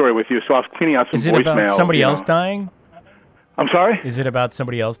another story with you. So I was cleaning out some voicemail. Is it about somebody else dying? I'm sorry? Is it about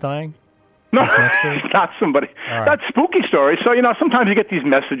somebody else dying? No, it's not somebody. Right. That's a spooky story. So, sometimes you get these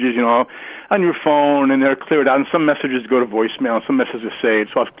messages, on your phone, and they're cleared out, and some messages go to voicemail, and some messages are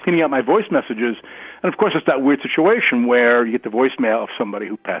saved. So I was cleaning out my voice messages, and of course it's that weird situation where you get the voicemail of somebody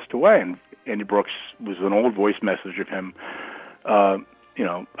who passed away, and Andy Brooks was an old voice message of him,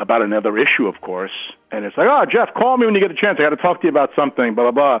 about another issue, of course. And it's like, oh, Jeff, call me when you get a chance. I got to talk to you about something,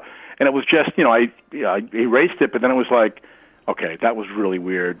 blah, blah, blah. And it was just, I erased it, but then it was like, okay, that was really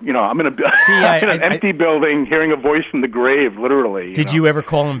weird. I'm in an empty building hearing a voice from the grave, literally. Did you ever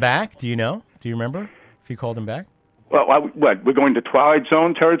call him back? Do you know? Do you remember if you called him back? Well, we're going to Twilight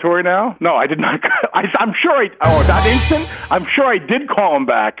Zone territory now? No, I did not. I'm sure that instant, I'm sure I did call him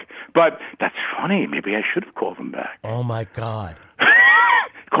back, but that's funny. Maybe I should have called him back. Oh, my God.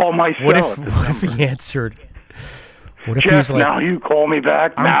 Call myself. What if he answered? What if Jeff, he was like, now you call me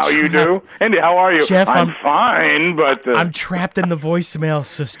back? Now you do? Andy, how are you? Jeff, I'm fine, but... I'm trapped in the voicemail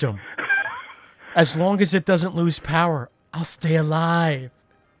system. As long as it doesn't lose power, I'll stay alive.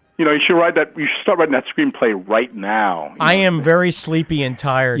 You should start writing that screenplay right now. I am very sleepy and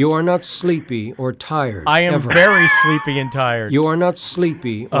tired. You are not sleepy or tired. I am very sleepy and tired. You are not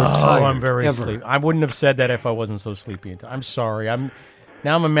sleepy or tired. Oh, I'm very sleepy. I wouldn't have said that if I wasn't so sleepy and tired. I'm sorry.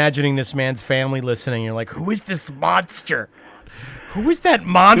 Now I'm imagining this man's family listening. You're like, who is this monster? Who is that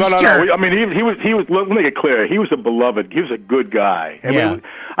monster? No. I mean, he was. Let me make it clear. He was a beloved. He was a good guy.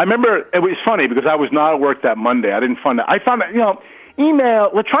 I remember it was funny because I was not at work that Monday. I didn't find that. I found that email,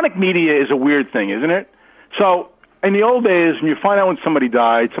 electronic media is a weird thing, isn't it? So in the old days, when you find out when somebody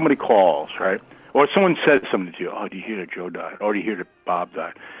died, somebody calls, right? Or someone says something to you. Oh, do you hear that Joe died? Oh, do you hear that Bob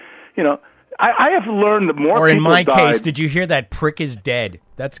died? I have learned that more people died. Or in my case, did you hear that prick is dead?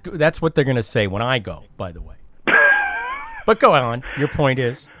 That's what they're going to say when I go, by the way. But go on. Your point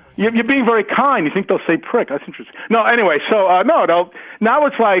is? You're being very kind. You think they'll say prick. That's interesting. No, anyway, so, now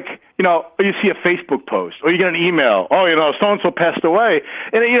it's like, you see a Facebook post, or you get an email, so-and-so passed away.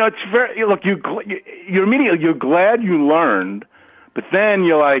 And, it's very, look, you're immediately, you're glad you learned, but then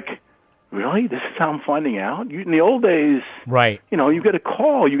you're like, really? This is how I'm finding out? In the old days, right? You get a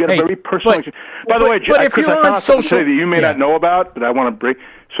call. You get a very personal. By the way, but if you're on social, that you may not know about, but I want to break.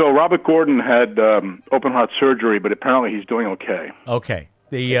 So Robert Gordon had open heart surgery, but apparently he's doing okay. Okay.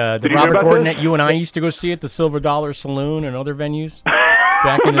 The Robert Gordon that you and I used to go see at the Silver Dollar Saloon and other venues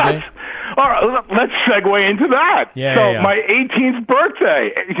back in the day? All right, let's segue into that. Yeah, my 18th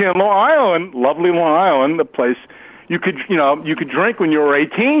birthday in Long Island, lovely Long Island, the place you could drink when you were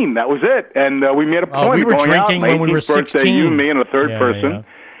 18. That was it. And we made a point we were of going drinking out. when we were 16. Birthday, you, me, and a third person. Yeah.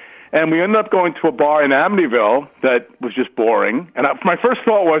 And we ended up going to a bar in Amityville that was just boring. And my first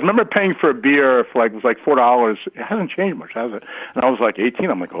thought was, I remember paying for a beer for it was like $4. It hasn't changed much, has it? And I was like 18.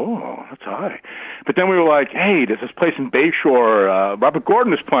 I'm like, oh, that's high. But then we were like, hey, there's this place in Bayshore. Robert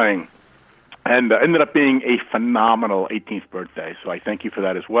Gordon is playing. And ended up being a phenomenal 18th birthday. So I thank you for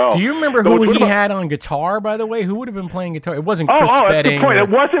that as well. Do you remember who he had on guitar, by the way? Who would have been playing guitar? It wasn't Chris Spedding. That's the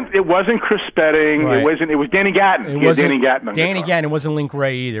point. It wasn't Chris Spedding. Right. It was Danny Gatton. Danny Gatton on Danny guitar. Gatton. It wasn't Link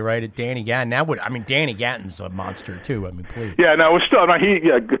Ray either, right? Danny Gatton. Danny Gatton's a monster too. I mean, please. Yeah, no, it was still.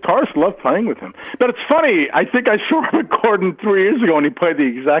 Guitarists love playing with him. But it's funny. I think I saw Robert Gordon 3 years ago, and he played the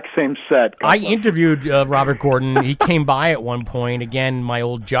exact same set. I interviewed Robert Gordon. He came by at one point, again, my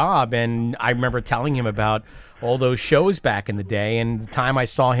old job, and I remember telling him about all those shows back in the day, and the time I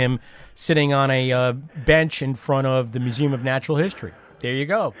saw him sitting on a bench in front of the Museum of Natural History. There you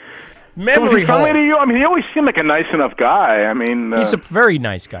go. Memory hole. To you? I mean, he always seemed like a nice enough guy. I mean, he's a very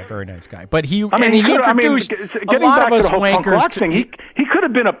nice guy. But he introduced a getting lot back of us to the whole punk wankers. rock thing, he could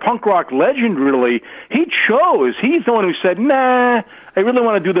have been a punk rock legend, really. He's the one who said, nah, I really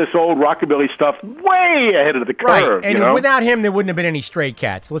want to do this old rockabilly stuff way ahead of the curve. Right, and without him, there wouldn't have been any Stray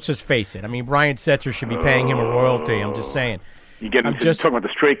Cats. Let's just face it. I mean, Brian Setzer should be paying him a royalty. I'm just saying. You're talking about the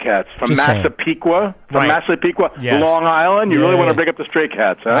Stray Cats from Massapequa, Yes. Long Island. You really want to bring up the Stray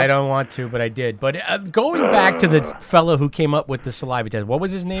Cats, huh? I don't want to, but I did. But going back to the fellow who came up with the saliva test, what was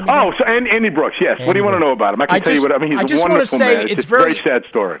his name again? Oh, so Andy Brooks, yes. What do you want to know about him? I can tell you what, he's a wonderful man. It's a very sad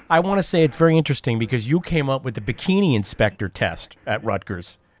story. I want to say it's very interesting because you came up with the bikini inspector test at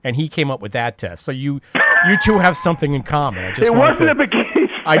Rutgers, and he came up with that test. So you two have something in common. It wasn't a bikini.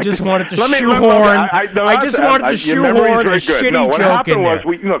 I just wanted to shoehorn. I just wanted to shoehorn a shitty joke in there. What happened was,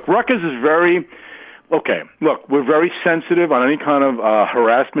 Rutgers is very okay. Look, we're very sensitive on any kind of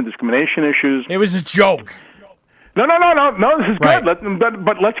harassment, discrimination issues. It was a joke. No. This is good.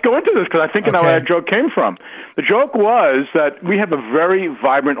 But let's go into this because I think you know where that joke came from. The joke was that we have a very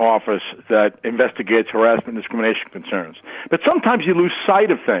vibrant office that investigates harassment and discrimination concerns. But sometimes you lose sight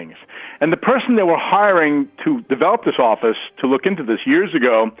of things. And the person they were hiring to develop this office to look into this years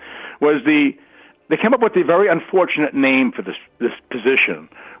ago they came up with a very unfortunate name for this position,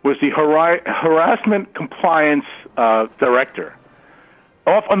 was the Harassment Compliance Director.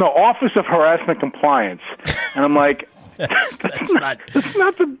 On the Office of Harassment Compliance. And I'm like, that's not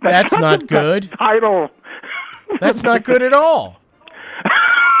the good title. That's not good at all.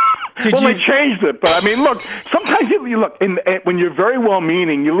 They changed it, but I mean, look. Sometimes you look when you're very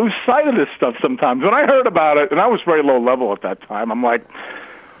well-meaning, you lose sight of this stuff. Sometimes when I heard about it, and I was very low level at that time, I'm like,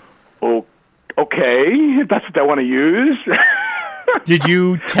 oh, okay, if that's what they want to use. Did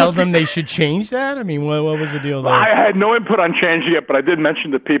you tell them they should change that? I mean, what was the deal there? I had no input on changing it, but I did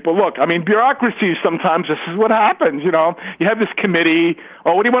mention to people, look, I mean, bureaucracy, sometimes this is what happens, you know. You have this committee,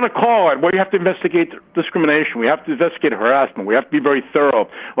 what do you want to call it? Well, you have to investigate discrimination. We have to investigate harassment. We have to be very thorough.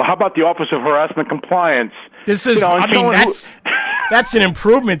 Well, how about the Office of Harassment Compliance? This is, that's an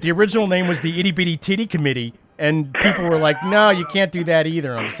improvement. The original name was the Itty Bitty Titty Committee, and people were like, no, you can't do that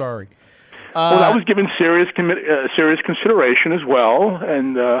either. I'm sorry. Well, that was given serious consideration as well,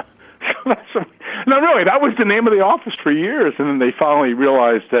 and no, really, that was the name of the office for years, and then they finally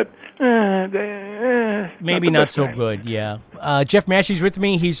realized that maybe not so good. Yeah, Jeff Massey's with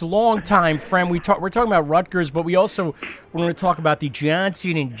me. He's a longtime friend. We're talking about Rutgers, but we're going to talk about the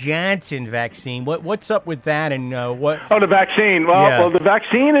Johnson & Johnson vaccine. What's up with that, and what? Oh, the vaccine. Well, the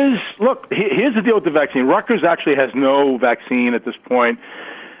vaccine is. Look, here's the deal with the vaccine. Rutgers actually has no vaccine at this point.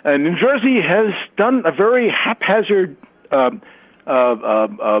 And New Jersey has done a very haphazard. They've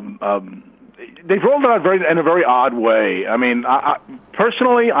rolled it out in a very odd way. I mean,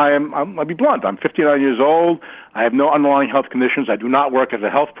 personally, I'll be blunt. I'm 59 years old. I have no underlying health conditions. I do not work as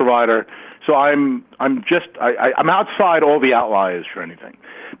a health provider, so I'm outside all the outliers for anything.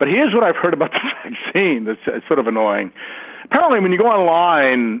 But here's what I've heard about the vaccine. That's sort of annoying. Apparently, when you go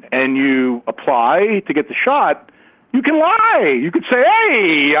online and you apply to get the shot, you can lie. You could say,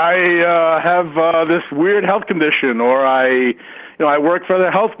 "Hey, I have this weird health condition," or I work for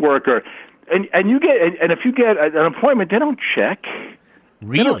the health worker, and if you get an appointment, they don't check.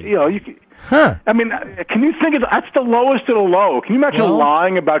 Really? I mean, can you think of that's the lowest of the low? Can you imagine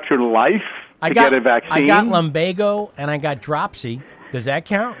lying about your life to get a vaccine? I got lumbago and I got dropsy. Does that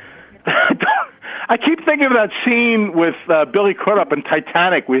count? I keep thinking of that scene with Billy Crudup in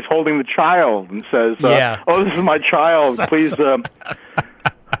Titanic where he's holding the child and says, "Oh, this is my child. Please."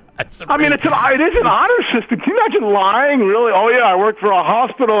 I mean, it is an honor system. Can you imagine lying? Really? Oh yeah, I work for a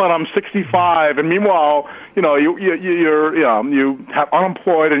hospital and I'm 65, and meanwhile, you have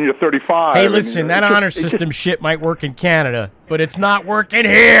unemployed and you're 35. Hey, listen, that honor system shit might work in Canada, but it's not working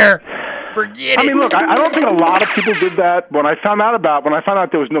here. Forget it. I mean, look, I don't think a lot of people did that. When I found out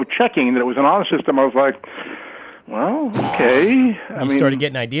there was no checking, that it was an honor system, I was like, well, okay. You started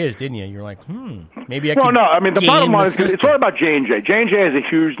getting ideas, didn't you? You're like, maybe I could. Well, no, I mean, the bottom line is system. It's all about J&J. J&J has a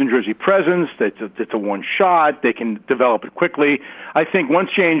huge New Jersey presence. It's a one shot. They can develop it quickly. I think once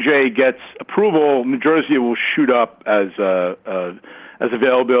J&J gets approval, New Jersey will shoot up as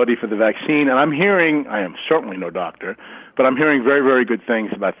availability for the vaccine. And I'm hearing, I am certainly no doctor, but I'm hearing very, very good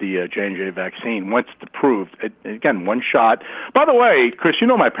things about the J&J vaccine once it's approved. Again, one shot. By the way, Chris, you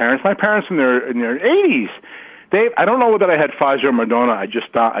know my parents. My parents in their 80s. I don't know whether I had Pfizer or Moderna. I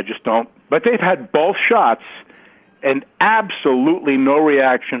just don't. But they've had both shots, and absolutely no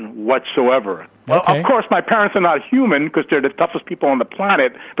reaction whatsoever. Well, of course, my parents are not human because they're the toughest people on the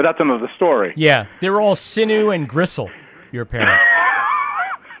planet. But that's another story. Yeah, they're all sinew and gristle. Your parents.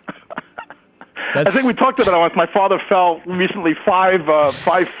 I think we talked about it once. My father fell recently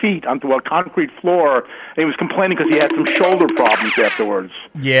 5 feet onto a concrete floor, and he was complaining because he had some shoulder problems afterwards.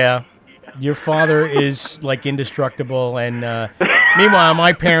 Yeah. Your father is like indestructible, and meanwhile,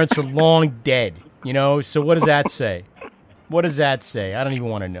 my parents are long dead. So what does that say? What does that say? I don't even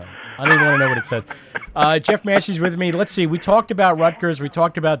want to know. I don't even want to know what it says. Jeff Massey's with me. Let's see. We talked about Rutgers. We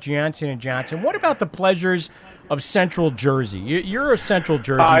talked about Johnson & Johnson. What about the pleasures of Central Jersey? You're a Central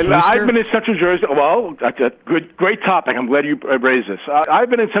Jersey booster. I've been in Central Jersey. Well, that's a great topic. I'm glad you raised this. I've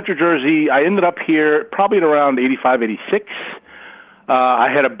been in Central Jersey. I ended up here probably at around 85, 86. I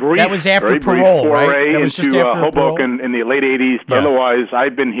had a brief, that was after parole, right? That was into just after Hoboken in the late 80s. But otherwise,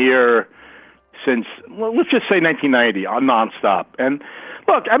 I've been here since, let's just say 1990, nonstop. And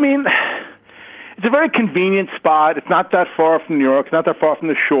look, I mean, it's a very convenient spot. It's not that far from New York. It's not that far from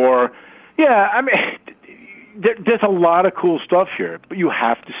the shore. Yeah, I mean, there's a lot of cool stuff here, but you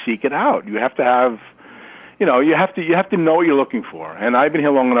have to seek it out. You have to have, you have to know what you're looking for. And I've been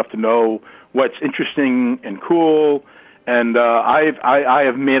here long enough to know what's interesting and cool. And I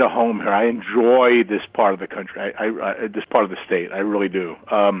have made a home here. I enjoy this part of the country. This part of the state. I really do.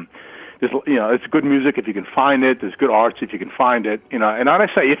 It's good music if you can find it. There's good arts if you can find it. And when I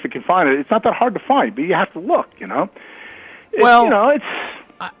say if you can find it, it's not that hard to find, but you have to look.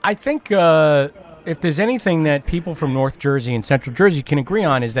 I think if there's anything that people from North Jersey and Central Jersey can agree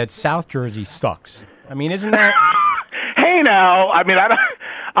on is that South Jersey sucks. I mean, isn't that? Hey, now, I mean,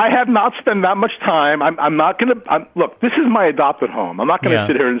 I have not spent that much time. I'm not going to look. This is my adopted home. I'm not going to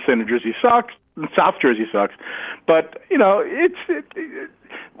sit here and say New Jersey sucks and South Jersey sucks. But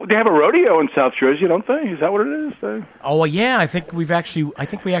they have a rodeo in South Jersey, don't they? Is that what it is? Oh yeah, I think we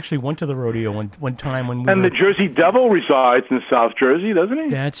actually went to the rodeo one time when we. And the Jersey Devil resides in South Jersey, doesn't he?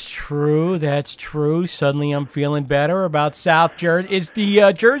 That's true. Suddenly, I'm feeling better about South Jersey. Is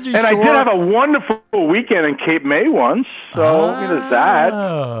the Jersey and Shore? I did have a wonderful weekend in Cape May once. So there's that.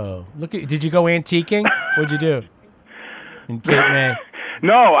 Oh, did you go antiquing? What'd you do in Cape May?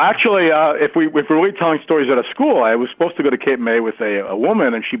 No, actually, if we're really telling stories at a school, I was supposed to go to Cape May with a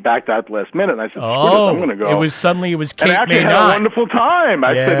woman, and she backed out the last minute. And I said, I'm going to go. It was Cape May. And I actually had a wonderful time.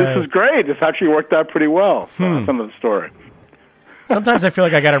 I said, this is great. This actually worked out pretty well. So that's another story. Sometimes I feel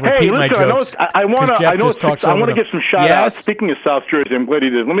like I got to repeat my jokes. I want to give some shout-outs. Speaking of South Jersey, I'm glad you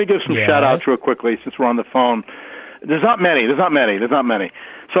did. Let me give some shout-outs real quickly since we're on the phone. There's not many.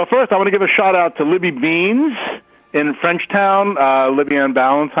 So first, I want to give a shout-out to Libby Beans in Frenchtown. Libby Ann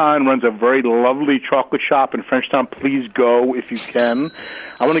Ballantyne runs a very lovely chocolate shop in Frenchtown. Please go if you can.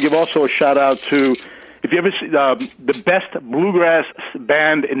 I want to give also a shout-out to, if you ever see the best bluegrass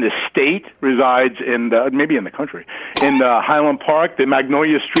band in the state resides in maybe in the country, in Highland Park, the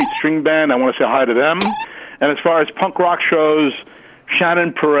Magnolia Street String Band. I want to say hi to them. And as far as punk rock shows,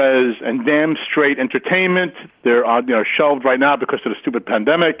 Shannon Perez and Damn Straight Entertainment, they're shelved right now because of the stupid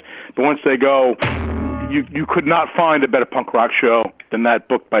pandemic. But once they go, you could not find a better punk rock show than that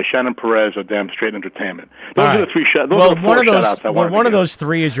booked by Shannon Perez or Damn Straight Entertainment. Those are the three shout-outs. One of those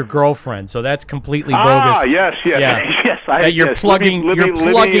three is your girlfriend, so that's completely bogus. Yes. You're plugging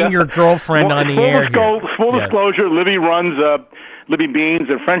your girlfriend on the air. Full disclosure, Libby runs Libby Beans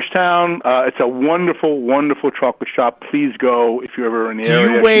in Frenchtown. It's a wonderful, wonderful chocolate shop. Please go if you're ever in the area.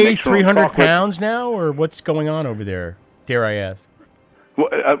 Do you weigh 300 pounds now, or what's going on over there, dare I ask?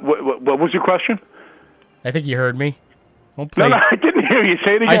 What was your question? I think you heard me. Don't play. No, I didn't hear you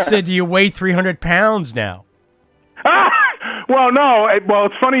say it again. I said, do you weigh 300 pounds now? Well, no. Well,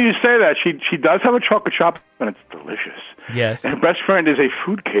 it's funny you say that. She does have a chocolate shop, and it's delicious. Yes. And her best friend is a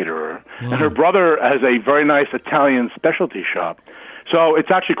food caterer, and her brother has a very nice Italian specialty shop. So it's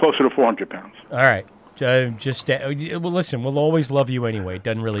actually closer to 400 pounds. All right. Well, listen, we'll always love you anyway. It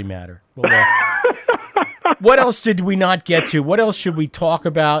doesn't really matter. What else did we not get to? What else should we talk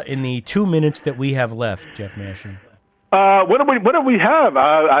about in the 2 minutes that we have left, Jeff Mashy? What do we have?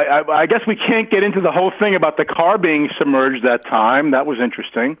 I guess we can't get into the whole thing about the car being submerged that time. That was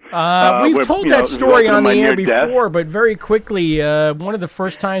interesting. We've told that story on the air before, but very quickly, one of the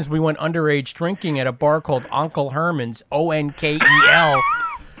first times we went underage drinking at a bar called Onkel Herman's, Onkel,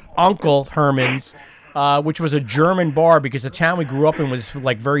 Uncle Herman's, which was a German bar because the town we grew up in was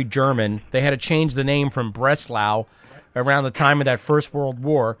like very German. They had to change the name from Breslau around the time of that First World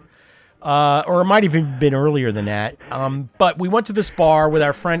War. Or it might have even been earlier than that. But we went to this bar with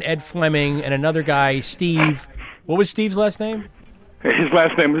our friend Ed Fleming and another guy, Steve. What was Steve's last name? His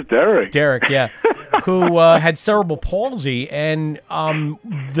last name was Derek. Derek, yeah. Who had cerebral palsy. And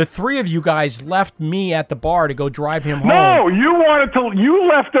the three of you guys left me at the bar to go drive him home. No, you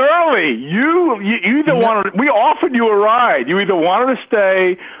left early. You either wanted, we offered you a ride. You either wanted to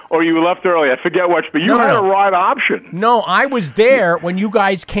stay or you left early. I forget which, but you had a ride option. No, I was there when you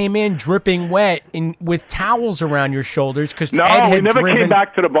guys came in dripping wet with towels around your shoulders because Ed had we never came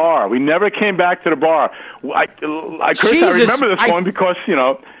back to the bar. We never came back to the bar. Chris, I remember this one because,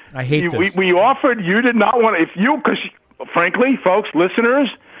 I hate this. We offered, you did not want to, because frankly, folks, listeners,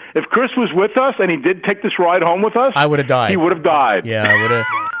 if Chris was with us and he did take this ride home with us, I would have died. He would have died. Yeah,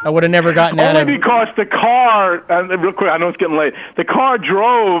 I would have never gotten out of it. Only because the car, real quick, I know it's getting late, the car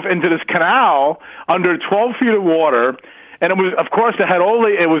drove into this canal under 12 feet of water, and it was, of course,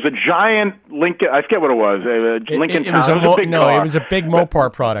 it was a giant Lincoln, I forget what it was, Lincoln Town. It was a big car. It was a big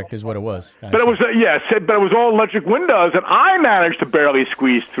Mopar product is what it was. But it was, but it was all electric windows, and I managed to barely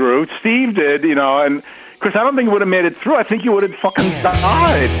squeeze through. Steve did, and Chris, I don't think you would have made it through. I think you would have fucking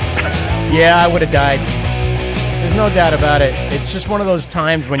died. Yeah, I would have died. There's no doubt about it. It's just one of those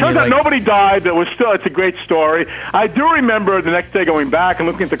times when Turns out nobody died, but it's a great story. I do remember the next day going back and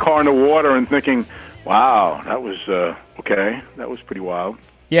looking at the car in the water and thinking, wow, that was, okay, that was pretty wild.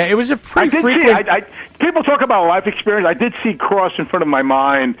 Yeah, it was a pretty frequent... People talk about life experience. I did see cross in front of my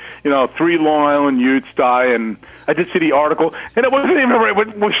mind, 3 Long Island youths die, and I did see the article. And it wasn't even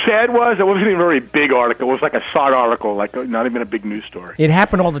what was sad was it wasn't even a very big article. It was like a side article, like not even a big news story. It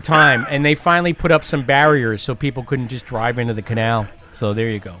happened all the time, and they finally put up some barriers so people couldn't just drive into the canal. So there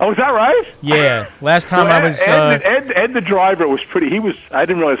you go. Oh, is that right? Yeah. Last time I was... Ed, the driver, was pretty... I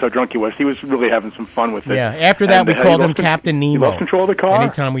didn't realize how drunk he was. He was really having some fun with it. Yeah. After that, we called him Captain Nemo. He lost control of the car?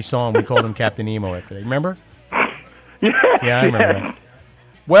 Anytime we saw him, we called him Captain Nemo after that. Remember? Yeah. Yeah, I remember that.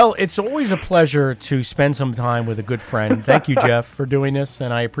 Well, it's always a pleasure to spend some time with a good friend. Thank you, Jeff, for doing this,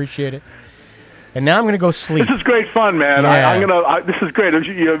 and I appreciate it. And now I'm going to go sleep. This is great fun, man. Yeah. This is great.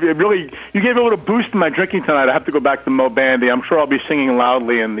 You gave a little boost in my drinking tonight. I have to go back to Mo Bandy. I'm sure I'll be singing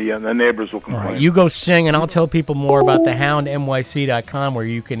loudly, and the neighbors will complain. All right, you go sing, and I'll tell people more about thehoundnyc.com, where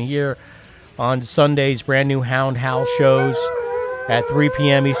you can hear on Sundays brand new Hound Howl shows at 3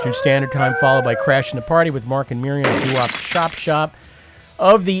 p.m. Eastern Standard Time, followed by Crashing the Party with Mark and Miriam at Doo-Wop Chop Shop.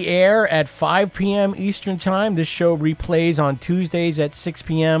 Of the air at 5 p.m. Eastern Time. This show replays on Tuesdays at 6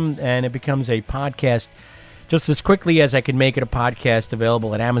 p.m., and it becomes a podcast just as quickly as I can make it a podcast,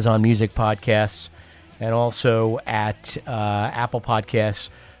 available at Amazon Music Podcasts and also at Apple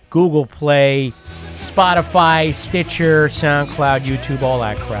Podcasts, Google Play, Spotify, Stitcher, SoundCloud, YouTube, all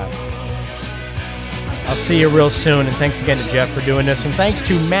that crap. I'll see you real soon, and thanks again to Jeff for doing this. And thanks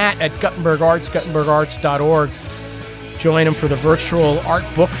to Matt at Guttenberg Arts, guttenbergarts.org. Join him for the virtual art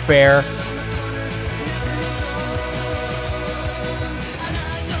book fair.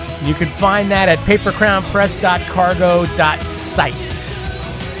 You can find that at papercrownpress.cargo.site.